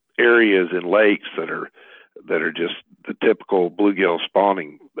areas in lakes that are just the typical bluegill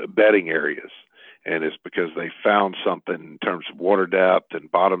spawning bedding areas. And it's because they found something in terms of water depth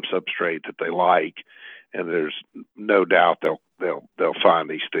and bottom substrate that they like, and there's no doubt they'll find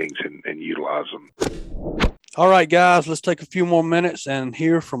these things and utilize them. All right, guys, let's take a few more minutes and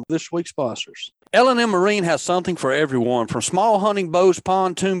hear from this week's sponsors. L&M Marine has something for everyone, from small hunting boats,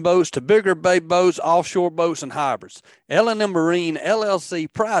 pontoon boats, to bigger bay boats, offshore boats, and hybrids. L&M Marine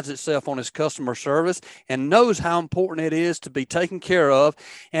LLC prides itself on its customer service and knows how important it is to be taken care of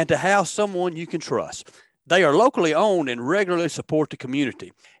and to have someone you can trust. They are locally owned and regularly support the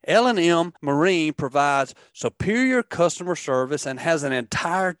community. L&M Marine provides superior customer service and has an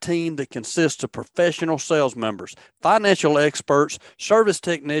entire team that consists of professional sales members, financial experts, service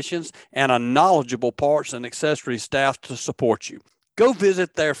technicians, and a knowledgeable parts and accessories staff to support you. Go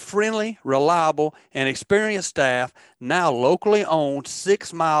visit their friendly, reliable, and experienced staff, now locally owned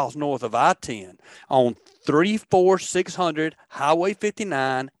 6 miles north of I-10 on 34600 Highway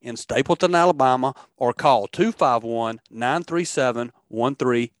 59 in Stapleton, Alabama, or call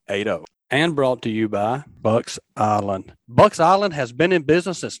 251-937-1380. And brought to you by Bucks Island. Bucks Island has been in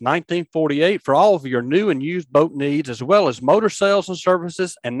business since 1948 for all of your new and used boat needs, as well as motor sales and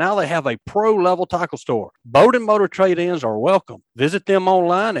services, and now they have a pro-level tackle store. Boat and motor trade-ins are welcome. Visit them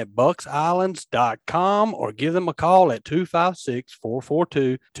online at bucksislands.com or give them a call at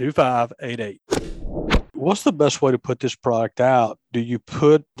 256-442-2588. What's the best way to put this product out? Do you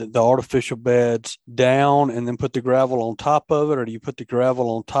put the artificial beds down and then put the gravel on top of it, or do you put the gravel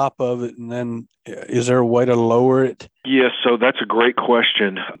on top of it and then is there a way to lower it? Yes, so that's a great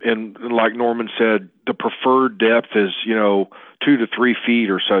question. And like Norman said, the preferred depth is, 2 to 3 feet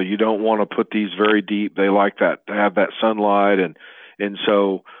or so. You don't want to put these very deep. They like that to have that sunlight. And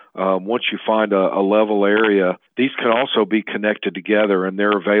so once you find a level area, these can also be connected together, and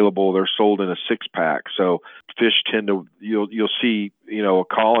they're available. They're sold in a 6-pack. So fish tend to, you'll see, a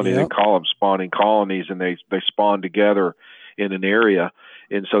colony. Yep. They call them spawning colonies, and they spawn together in an area,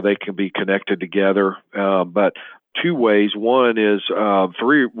 and so they can be connected together. But 2 ways. One is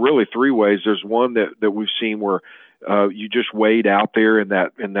three ways. There's one that we've seen where you just wade out there in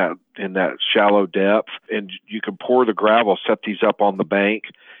that shallow depth, and you can pour the gravel, set these up on the bank,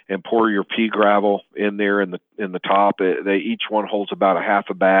 and pour your pea gravel in there in the top. Each one holds about a half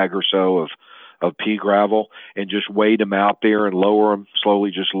a bag or so of pea gravel, and just wade them out there and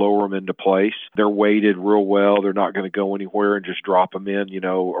slowly lower them into place. They're weighted real well. They're not going to go anywhere, and just drop them in,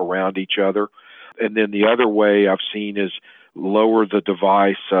 around each other. And then the other way I've seen is lower the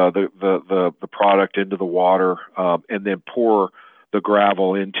device, the product into the water, and then pour the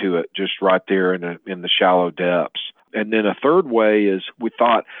gravel into it just right there in the shallow depths. And then a third way is we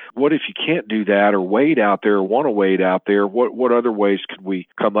thought, what if you can't do that or wade out there or want to wade out there? What other ways could we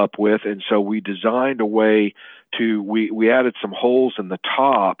come up with? And so we designed a way we added some holes in the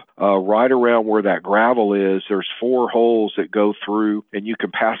top, right around where that gravel is. There's 4 holes that go through, and you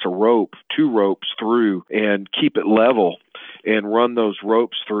can pass 2 ropes through and keep it level and run those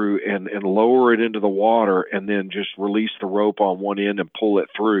ropes through and lower it into the water and then just release the rope on one end and pull it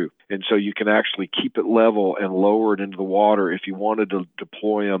through. And so you can actually keep it level and lower it into the water. If you wanted to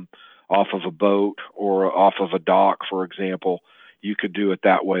deploy them off of a boat or off of a dock, for example, you could do it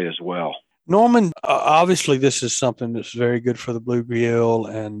that way as well. Norman, obviously this is something that's very good for the bluegill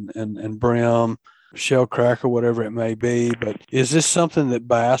and brim, shell cracker, whatever it may be. But is this something that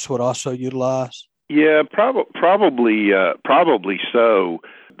bass would also utilize? Yeah, probably so.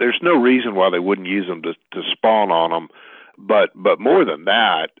 There's no reason why they wouldn't use them to spawn on them. But more than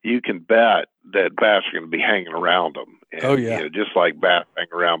that, you can bet that bass are going to be hanging around them. And, oh, yeah. Just like bass hang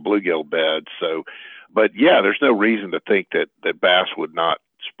around bluegill beds. So, but yeah, there's no reason to think that bass would not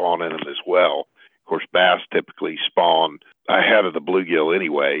spawn in them as well. Of course, bass typically spawn ahead of the bluegill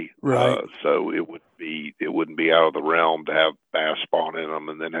anyway. Right. So it wouldn't be out of the realm to have bass spawn in them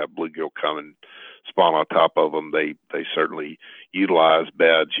and then have bluegill come and spawn on top of them. They certainly utilize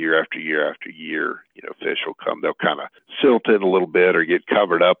beds year after year after year. Fish will come, they'll kind of silt in a little bit or get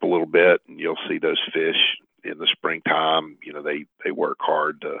covered up a little bit, and you'll see those fish in the springtime. They work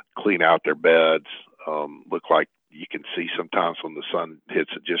hard to clean out their beds. Look like you can see sometimes when the sun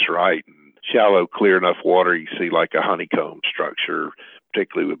hits it just right. And shallow, clear enough water, you see like a honeycomb structure,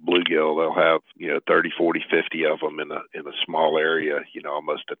 particularly with bluegill. They'll have, 30, 40, 50 of them in a small area,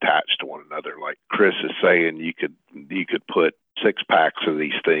 almost attached to one another. Like Chris is saying, you could put 6 packs of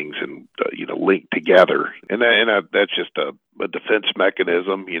these things and, linked together. And that's just a defense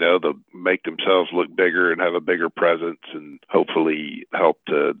mechanism, to make themselves look bigger and have a bigger presence and hopefully help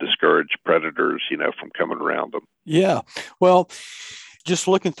to discourage predators, from coming around them. Yeah. Well, just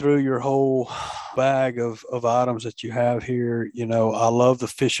looking through your whole bag of items that you have here, I love the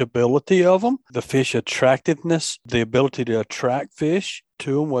fishability of them, the fish attractiveness, the ability to attract fish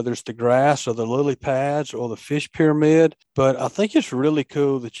to them, whether it's the grass or the lily pads or the fish pyramid. But I think it's really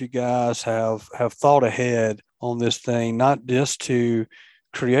cool that you guys have thought ahead on this thing, not just to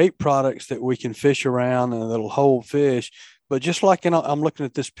create products that we can fish around and that'll hold fish, but just like I'm looking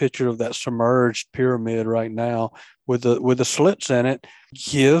at this picture of that submerged pyramid right now with the slits in it,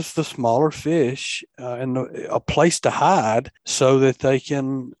 gives the smaller fish a place to hide so that they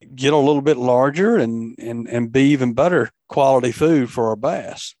can get a little bit larger and be even better quality food for our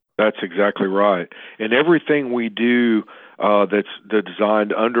bass. That's exactly right. And everything we do that's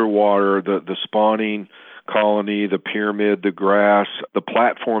designed underwater, the spawning colony, the pyramid, the grass, the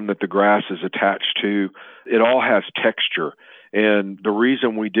platform that the grass is attached to, it all has texture. And the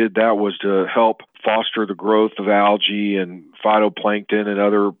reason we did that was to help foster the growth of algae and phytoplankton and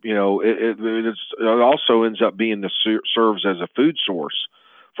other, it also ends up serves as a food source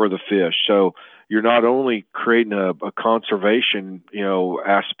for the fish. So you're not only creating a conservation,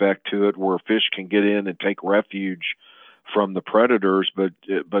 aspect to it where fish can get in and take refuge from the predators, but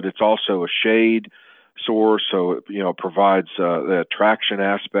it's also a shade source. So, it provides the attraction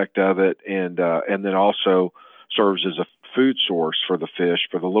aspect of it and then also serves as a food source for the fish,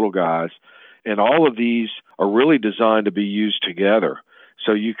 for the little guys. And all of these are really designed to be used together.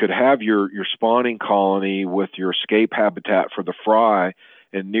 So you could have your spawning colony with your escape habitat for the fry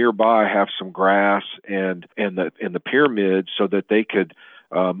and nearby have some grass and the pyramid so that they could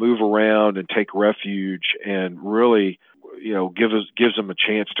move around and take refuge and really, gives them a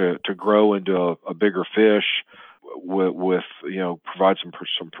chance to grow into a bigger fish with provide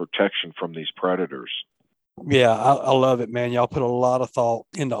some protection from these predators. Yeah, I love it, man. Y'all put a lot of thought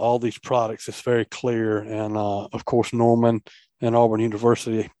into all these products. It's very clear. And, of course, Norman and Auburn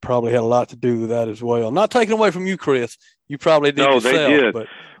University probably had a lot to do with that as well. Not taking away from you, Chris. You probably did yourself. No, they did. But...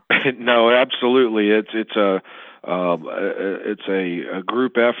 No, absolutely. It's a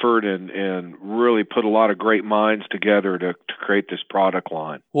group effort and really put a lot of great minds together to create this product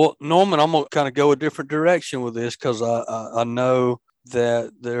line. Well, Norman, I'm going to kind of go a different direction with this because I know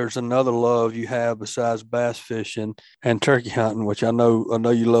that there's another love you have besides bass fishing and turkey hunting, which I know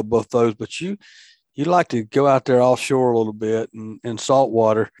you love both those, but you like to go out there offshore a little bit and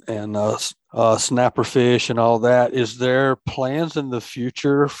saltwater and snapper fish and all that. Is there plans in the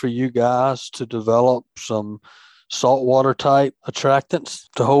future for you guys to develop some saltwater type attractants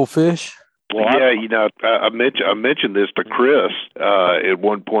to hold fish? Well, I mentioned this to Chris at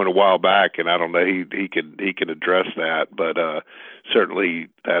one point a while back, and I don't know he can address that, but certainly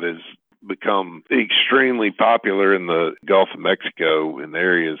that has become extremely popular in the Gulf of Mexico, in the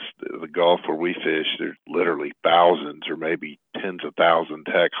areas of the Gulf where we fish. There's literally thousands, or maybe tens of thousands,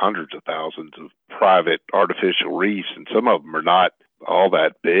 heck, hundreds of thousands of private artificial reefs, and some of them are not all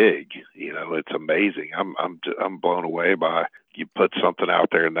that big. It's amazing. I'm blown away by, you put something out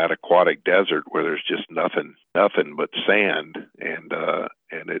there in that aquatic desert where there's just nothing but sand, and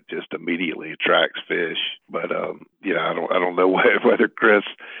it just immediately attracts fish. But I don't know whether Chris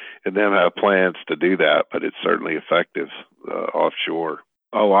and them have plans to do that, but it's certainly effective offshore.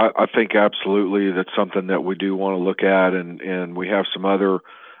 Oh, I think absolutely that's something that we do want to look at, and we have some other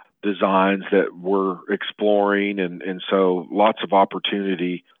designs that we're exploring, and so lots of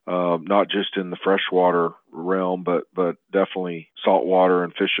opportunity, not just in the freshwater realm, but definitely saltwater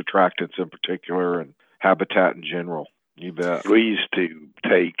and fish attractants in particular, and habitat in general. You bet. We used to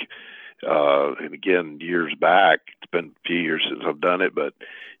take, and again, years back, it's been a few years since I've done it,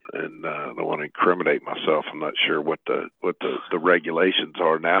 and I don't want to incriminate myself. I'm not sure what the regulations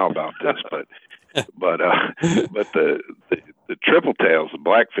are now about this, but the triple tails, the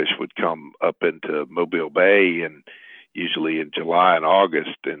blackfish, would come up into Mobile Bay, and usually in July and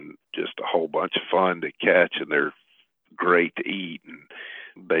August, and just a whole bunch of fun to catch, and they're great to eat, and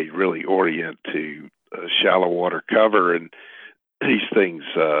they really orient to shallow water cover. And these things,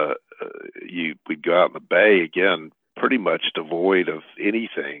 we'd go out in the bay, again, pretty much devoid of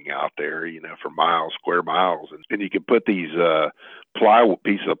anything out there, for miles, square miles, and you could put these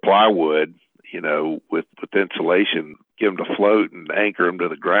pieces of plywood, with insulation, give them to float and anchor them to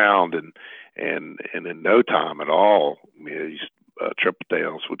the ground, and in no time at all, these triple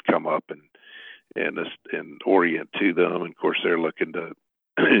tails would come up and orient to them. And of course, they're looking to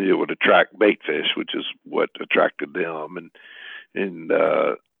it would attract bait fish, which is what attracted them, and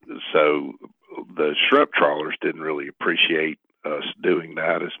so the shrimp trawlers didn't really appreciate us doing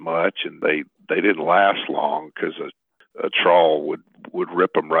that as much, and they didn't last long, because a trawl would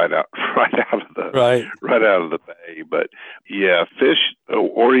rip them right out of the bay. But yeah, fish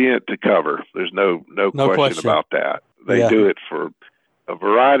orient to cover. There's no question about that. They do it for a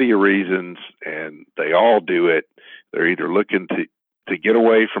variety of reasons, and they all do it. They're either looking to get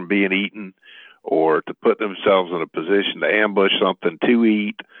away from being eaten, or to put themselves in a position to ambush something to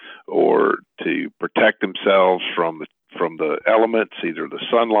eat, or to protect themselves from the elements, either the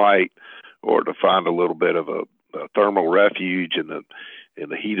sunlight, or to find a little bit of a thermal refuge in the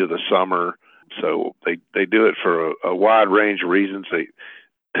heat of the summer. So they do it for a wide range of reasons.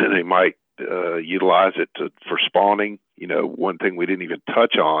 They might utilize it for spawning. One thing we didn't even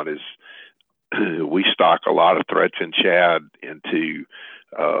touch on is we stock a lot of threadfin shad into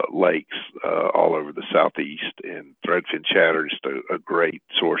lakes all over the southeast, and threadfin shad are just a great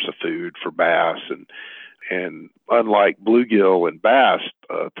source of food for bass, and unlike bluegill and bass,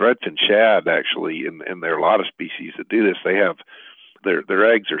 threadfin shad actually, and there are a lot of species that do this, they have their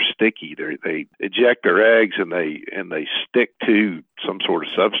eggs are sticky. They eject their eggs, and they stick to some sort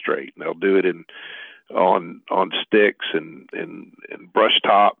of substrate, and they'll do it on sticks and brush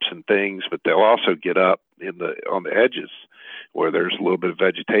tops and things, but they'll also get up on the edges where there's a little bit of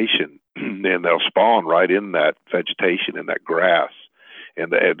vegetation, and they'll spawn right in that vegetation, in that grass,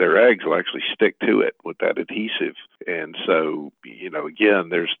 and their eggs will actually stick to it with that adhesive. And so, again,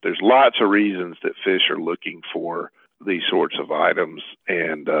 there's lots of reasons that fish are looking for these sorts of items,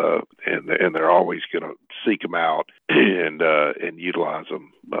 and they're always going to seek them out and utilize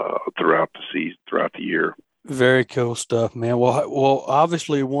them throughout the season, throughout the year. Very cool stuff, man. Well,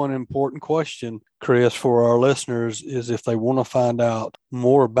 obviously, one important question, Chris, for our listeners is, if they want to find out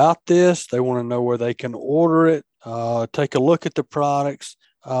more about this, they want to know where they can order it, take a look at the products.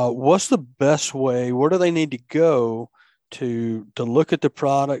 What's the best way? Where do they need to go to look at the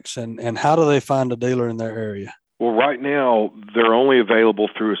products, and how do they find a dealer in their area? Well, right now, they're only available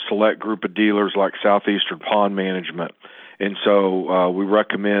through a select group of dealers like Southeastern Pond Management. And so we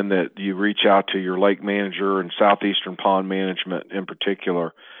recommend that you reach out to your lake manager and Southeastern Pond Management in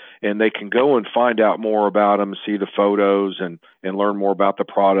particular, and they can go and find out more about them, see the photos, and learn more about the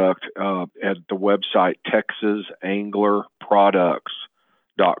product at the website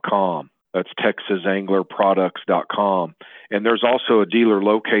TexasAnglerProducts.com. That's TexasAnglerProducts.com. And there's also a dealer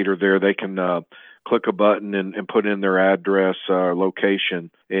locator there. They can click a button and put in their address,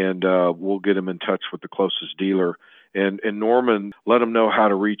 location, and we'll get them in touch with the closest dealer. And Norman, let them know how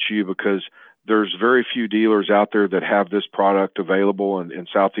to reach you, because there's very few dealers out there that have this product available, and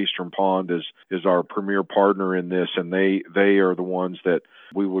Southeastern Pond is our premier partner in this, and they are the ones that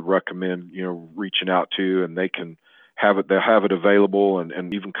we would recommend, reaching out to, and they'll have it available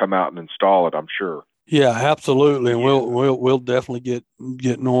and even come out and install it, I'm sure. Yeah, absolutely. And we'll definitely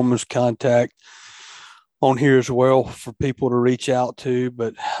get Norman's contact on here as well for people to reach out to.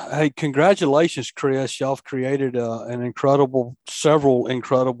 But hey, congratulations, Chris. Y'all have created several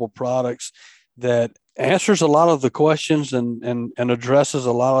incredible products that answers a lot of the questions and addresses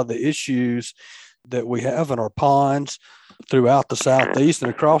a lot of the issues that we have in our ponds throughout the Southeast and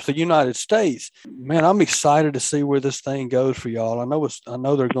across the United States. Man, I'm excited to see where this thing goes for y'all. I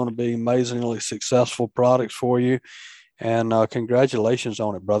know they're going to be amazingly successful products for you, and congratulations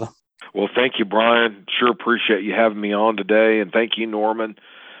on it, brother. Well, thank you, Brian. Sure appreciate you having me on today, and thank you, Norman.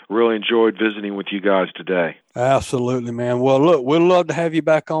 Really enjoyed visiting with you guys today. Absolutely, man. Well, look, we'd love to have you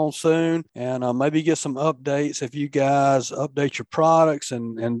back on soon, and maybe get some updates. If you guys update your products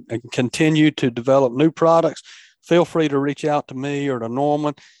and continue to develop new products, feel free to reach out to me or to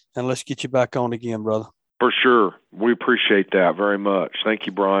Norman, and let's get you back on again, brother. For sure. We appreciate that very much. Thank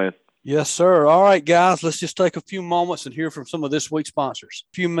you, Brian. Yes, sir. All right, guys, let's just take a few moments and hear from some of this week's sponsors.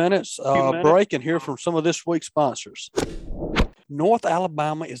 A few minutes break and hear from some of this week's sponsors. North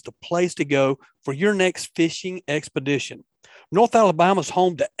Alabama is the place to go for your next fishing expedition. North Alabama is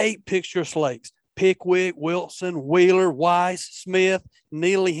home to 8 picturesque lakes: Pickwick, Wilson, Wheeler, Weiss, Smith,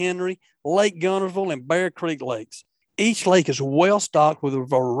 Neely Henry, Lake Gunnersville, and Bear Creek Lakes. Each lake is well stocked with a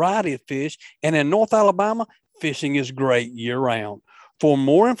variety of fish, and in North Alabama, fishing is great year-round. For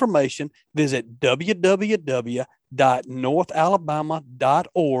more information, visit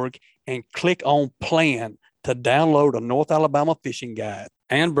www.northalabama.org and click on Plan to download a North Alabama fishing guide.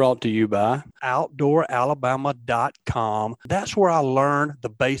 And brought to you by OutdoorAlabama.com. That's where I learned the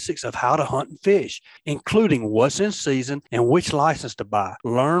basics of how to hunt and fish, including what's in season and which license to buy.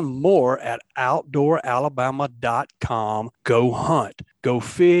 Learn more at OutdoorAlabama.com. Go hunt, go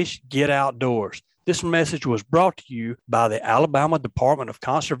fish, get outdoors. This message was brought to you by the Alabama Department of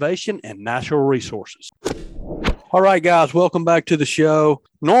Conservation and Natural Resources. All right, guys, welcome back to the show.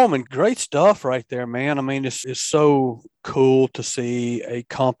 Norman, great stuff right there, man. I mean, it's so cool to see a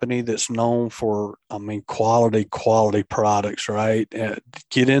company that's known for, quality products, right?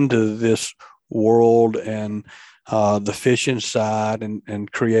 Get into this world and the fishing side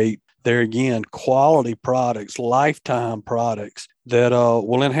and create, there again, quality products, lifetime products that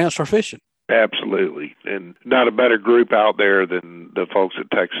will enhance our fishing. Absolutely. And not a better group out there than the folks at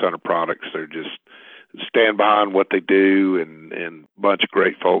Texas Hunter Products. They're just stand behind what they do, and a bunch of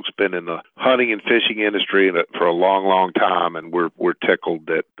great folks been in the hunting and fishing industry for a long, long time, and we're tickled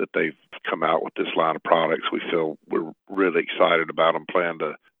that they've come out with this line of products. We feel we're really excited about them, plan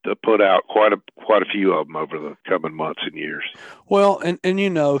to put out quite a few of them over the coming months and years. Well, and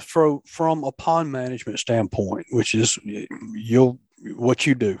from a pond management standpoint, which is what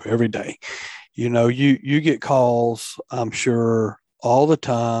you do every day, you get calls, I'm sure, all the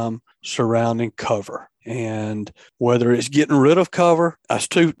time surrounding cover. And whether it's getting rid of cover, that's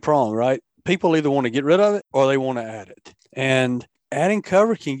two-pronged, right? People either want to get rid of it or they want to add it. And adding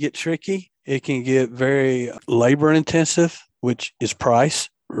cover can get tricky. It can get very labor intensive, which is price,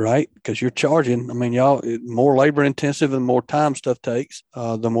 right? Because you're charging. Y'all, more labor intensive and more time stuff takes,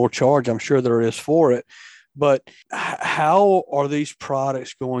 the more charge I'm sure there is for it. But how are these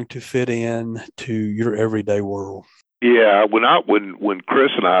products going to fit in to your everyday world? Yeah, when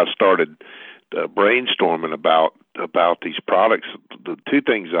Chris and I started brainstorming about these products, the two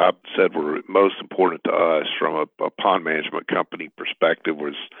things I said were most important to us from a pond management company perspective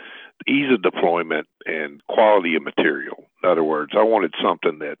was ease of deployment and quality of material. In other words, I wanted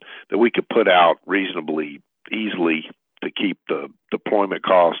something that we could put out reasonably easily to keep the deployment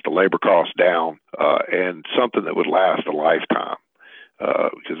cost, the labor cost down, and something that would last a lifetime.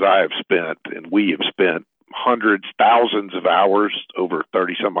 Because I have spent, and we have spent, hundreds, thousands of hours over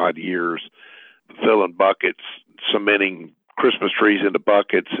 30 some odd years filling buckets, cementing Christmas trees into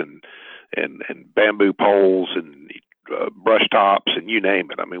buckets and bamboo poles and brush tops and you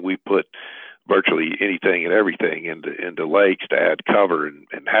name it. We put virtually anything and everything into lakes to add cover and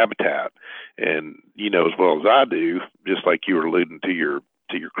habitat. And as well as I do, just like you were alluding to your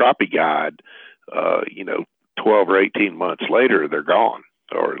crappie guide, 12 or 18 months later they're gone,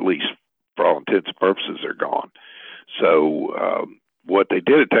 or at least for all intents and purposes, they're gone. So what they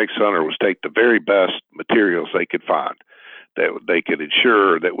did at Texas Hunter was take the very best materials they could find that they could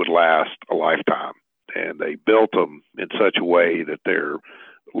ensure that would last a lifetime. And they built them in such a way that they're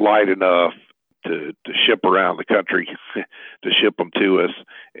light enough, to ship around the country, to ship them to us,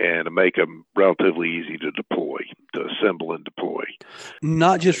 and to make them relatively easy to deploy, to assemble and deploy.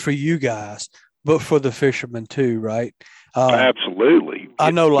 Not just for you guys, but for the fishermen too, right? Absolutely.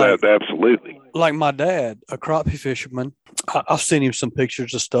 I know, absolutely. Like my dad, a crappie fisherman, I've seen him some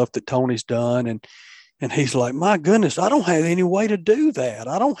pictures of stuff that Tony's done, and he's like, my goodness, I don't have any way to do that.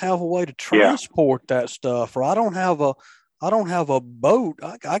 I don't have a way to transport that stuff, or I don't have a boat.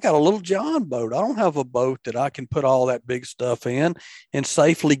 I got a little John boat. I don't have a boat that I can put all that big stuff in and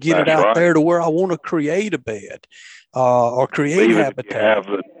safely get it out there to where I want to create a bed or create habitat.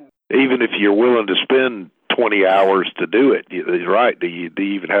 Even if you're willing to spend 20 hours to do it, right? Do you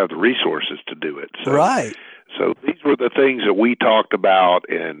even have the resources to do it? So, right. So these were the things that we talked about,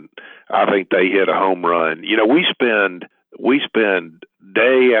 and I think they hit a home run. You know, we spend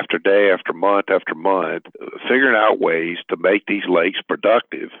day after day after month figuring out ways to make these lakes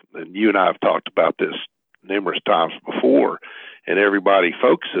productive. And you and I have talked about this numerous times before, and everybody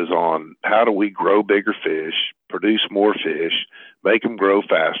focuses on how do we grow bigger fish, produce more fish, make them grow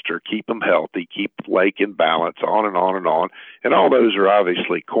faster, keep them healthy, keep the lake in balance, on and on and on. And all those are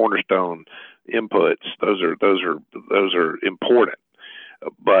obviously cornerstone inputs. Those are important.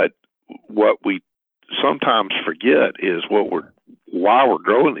 But what we sometimes forget is why we're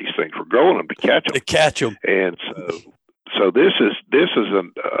growing these things. We're growing them to catch them. To catch them. And so this is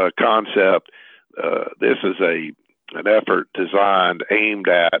a concept. This is an effort designed, aimed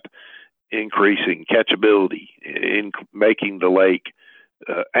at increasing catchability, in making the lake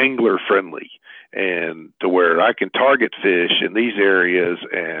angler friendly, and to where I can target fish in these areas,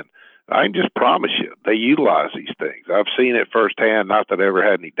 and I can just promise you they utilize these things. I've seen it firsthand, not that I ever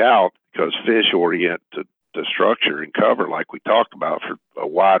had any doubt, because fish orient to structure and cover like we talked about for a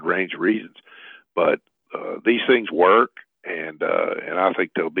wide range of reasons. But these things work, and I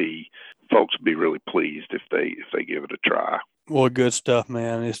think folks will be really pleased if they give it a try. Well, good stuff,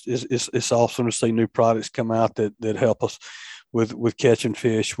 man. It's awesome to see new products come out that help us with catching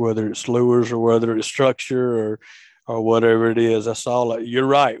fish, whether it's lures or whether it's structure or whatever it is. That's all. You're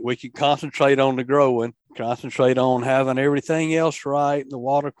right. We can concentrate on the growing, concentrate on having everything else right, the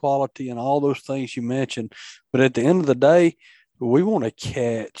water quality and all those things you mentioned. But at the end of the day, we want to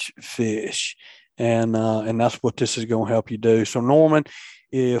catch fish, and that's what this is going to help you do. So, Norman,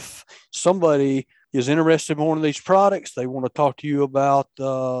 if somebody is interested in one of these products, they want to talk to you about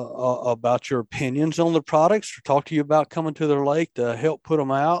your opinions on the products, or talk to you about coming to their lake to help put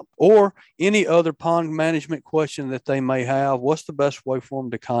them out, or any other pond management question that they may have, what's the best way for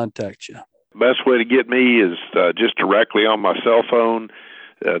them to contact you? Best way to get me is just directly on my cell phone.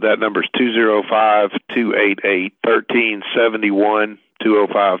 That number is 205-288-1371,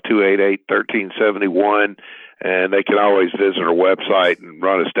 205-288-1371. And they can always visit our website and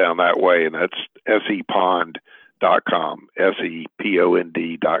run us down that way, and that's sepond.com,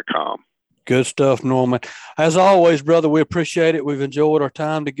 sepond.com. Good stuff, Norman. As always, brother, we appreciate it. We've enjoyed our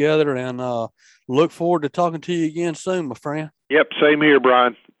time together, and look forward to talking to you again soon, my friend. Yep, same here,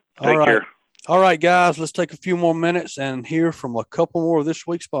 Brian. Take care. All right, guys, let's take a few more minutes and hear from a couple more of this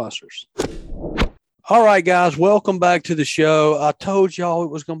week's sponsors. All right, guys, welcome back to the show. I told y'all it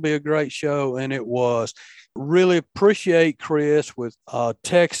was going to be a great show, and it was. Really appreciate Chris with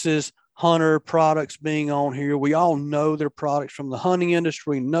Texas Hunter Products being on here. We all know their products from the hunting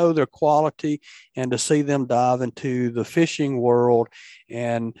industry, know their quality, and to see them dive into the fishing world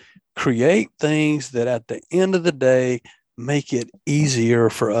and create things that at the end of the day make it easier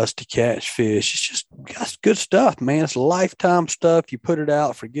for us to catch fish. It's just good stuff, man. It's lifetime stuff. You put it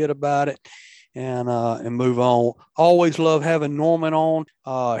out, forget about it, and move on. Always love having Norman on.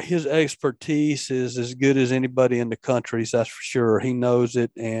 His expertise is as good as anybody in the country, that's for sure. He knows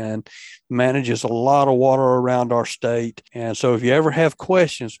it and manages a lot of water around our state. And so if you ever have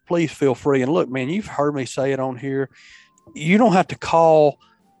questions, please feel free. And look, man, you've heard me say it on here. You don't have to call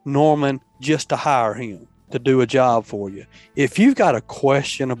Norman just to hire him to do a job for you. If you've got a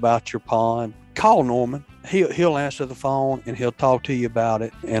question about your pond, call Norman. He'll answer the phone and he'll talk to you about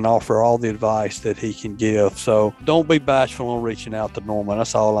it and offer all the advice that he can give. So don't be bashful on reaching out to Norman.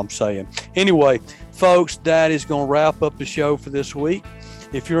 That's all I'm saying. Anyway, folks, that is going to wrap up the show for this week.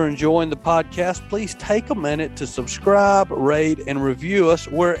 If you're enjoying the podcast, please take a minute to subscribe, rate, and review us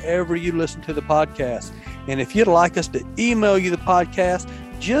wherever you listen to the podcast. And if you'd like us to email you the podcast,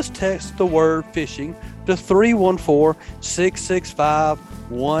 just text the word fishing to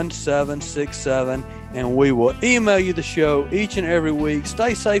 314-665-1767, and we will email you the show each and every week.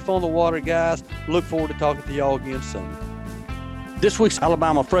 Stay safe on the water, guys. Look forward to talking to y'all again soon. This week's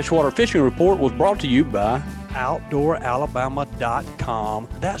Alabama Freshwater Fishing Report was brought to you by OutdoorAlabama.com.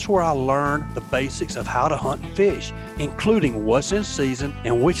 That's where I learned the basics of how to hunt and fish, including what's in season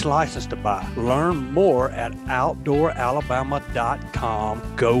and which license to buy. Learn more at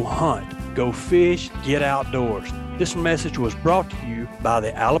OutdoorAlabama.com. Go hunt, go fish, get outdoors. This message was brought to you by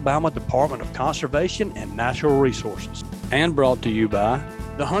the Alabama Department of Conservation and Natural Resources, and brought to you by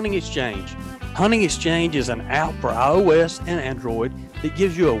the Hunting Exchange. Hunting Exchange is an app for iOS and Android that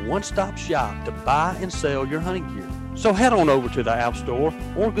gives you a one-stop shop to buy and sell your hunting gear. So head on over to the App Store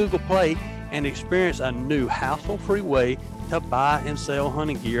or Google Play and experience a new hassle-free way to buy and sell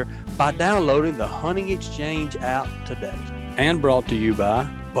hunting gear by downloading the Hunting Exchange app today. And brought to you by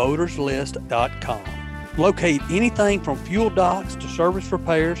BoatersList.com. Locate anything from fuel docks to service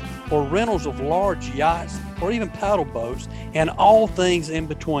repairs or rentals of large yachts or even paddle boats and all things in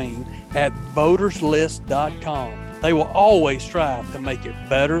between at BoatersList.com. They will always strive to make it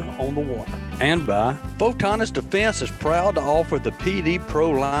better on the water. And by Photonis Defense is proud to offer the PD Pro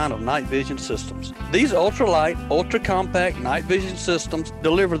line of night vision systems. These ultralight, ultra-compact night vision systems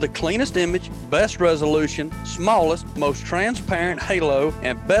deliver the cleanest image, best resolution, smallest, most transparent halo,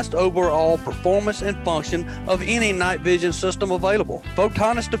 and best overall performance and function of any night vision system available.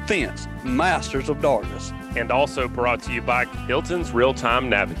 Photonis Defense, masters of darkness. And also brought to you by Hilton's Real-Time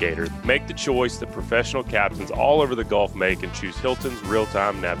Navigator. Make the choice that professional captains all over the Gulf make and choose Hilton's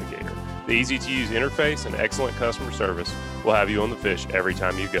Real-Time Navigator. The easy-to-use interface and excellent customer service will have you on the fish every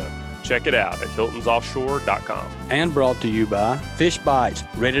time you go. Check it out at hiltonsoffshore.com. And brought to you by Fish Bites,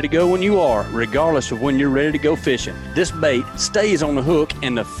 ready to go when you are, regardless of when you're ready to go fishing. This bait stays on the hook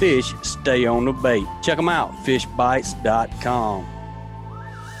and the fish stay on the bait. Check them out, fishbites.com.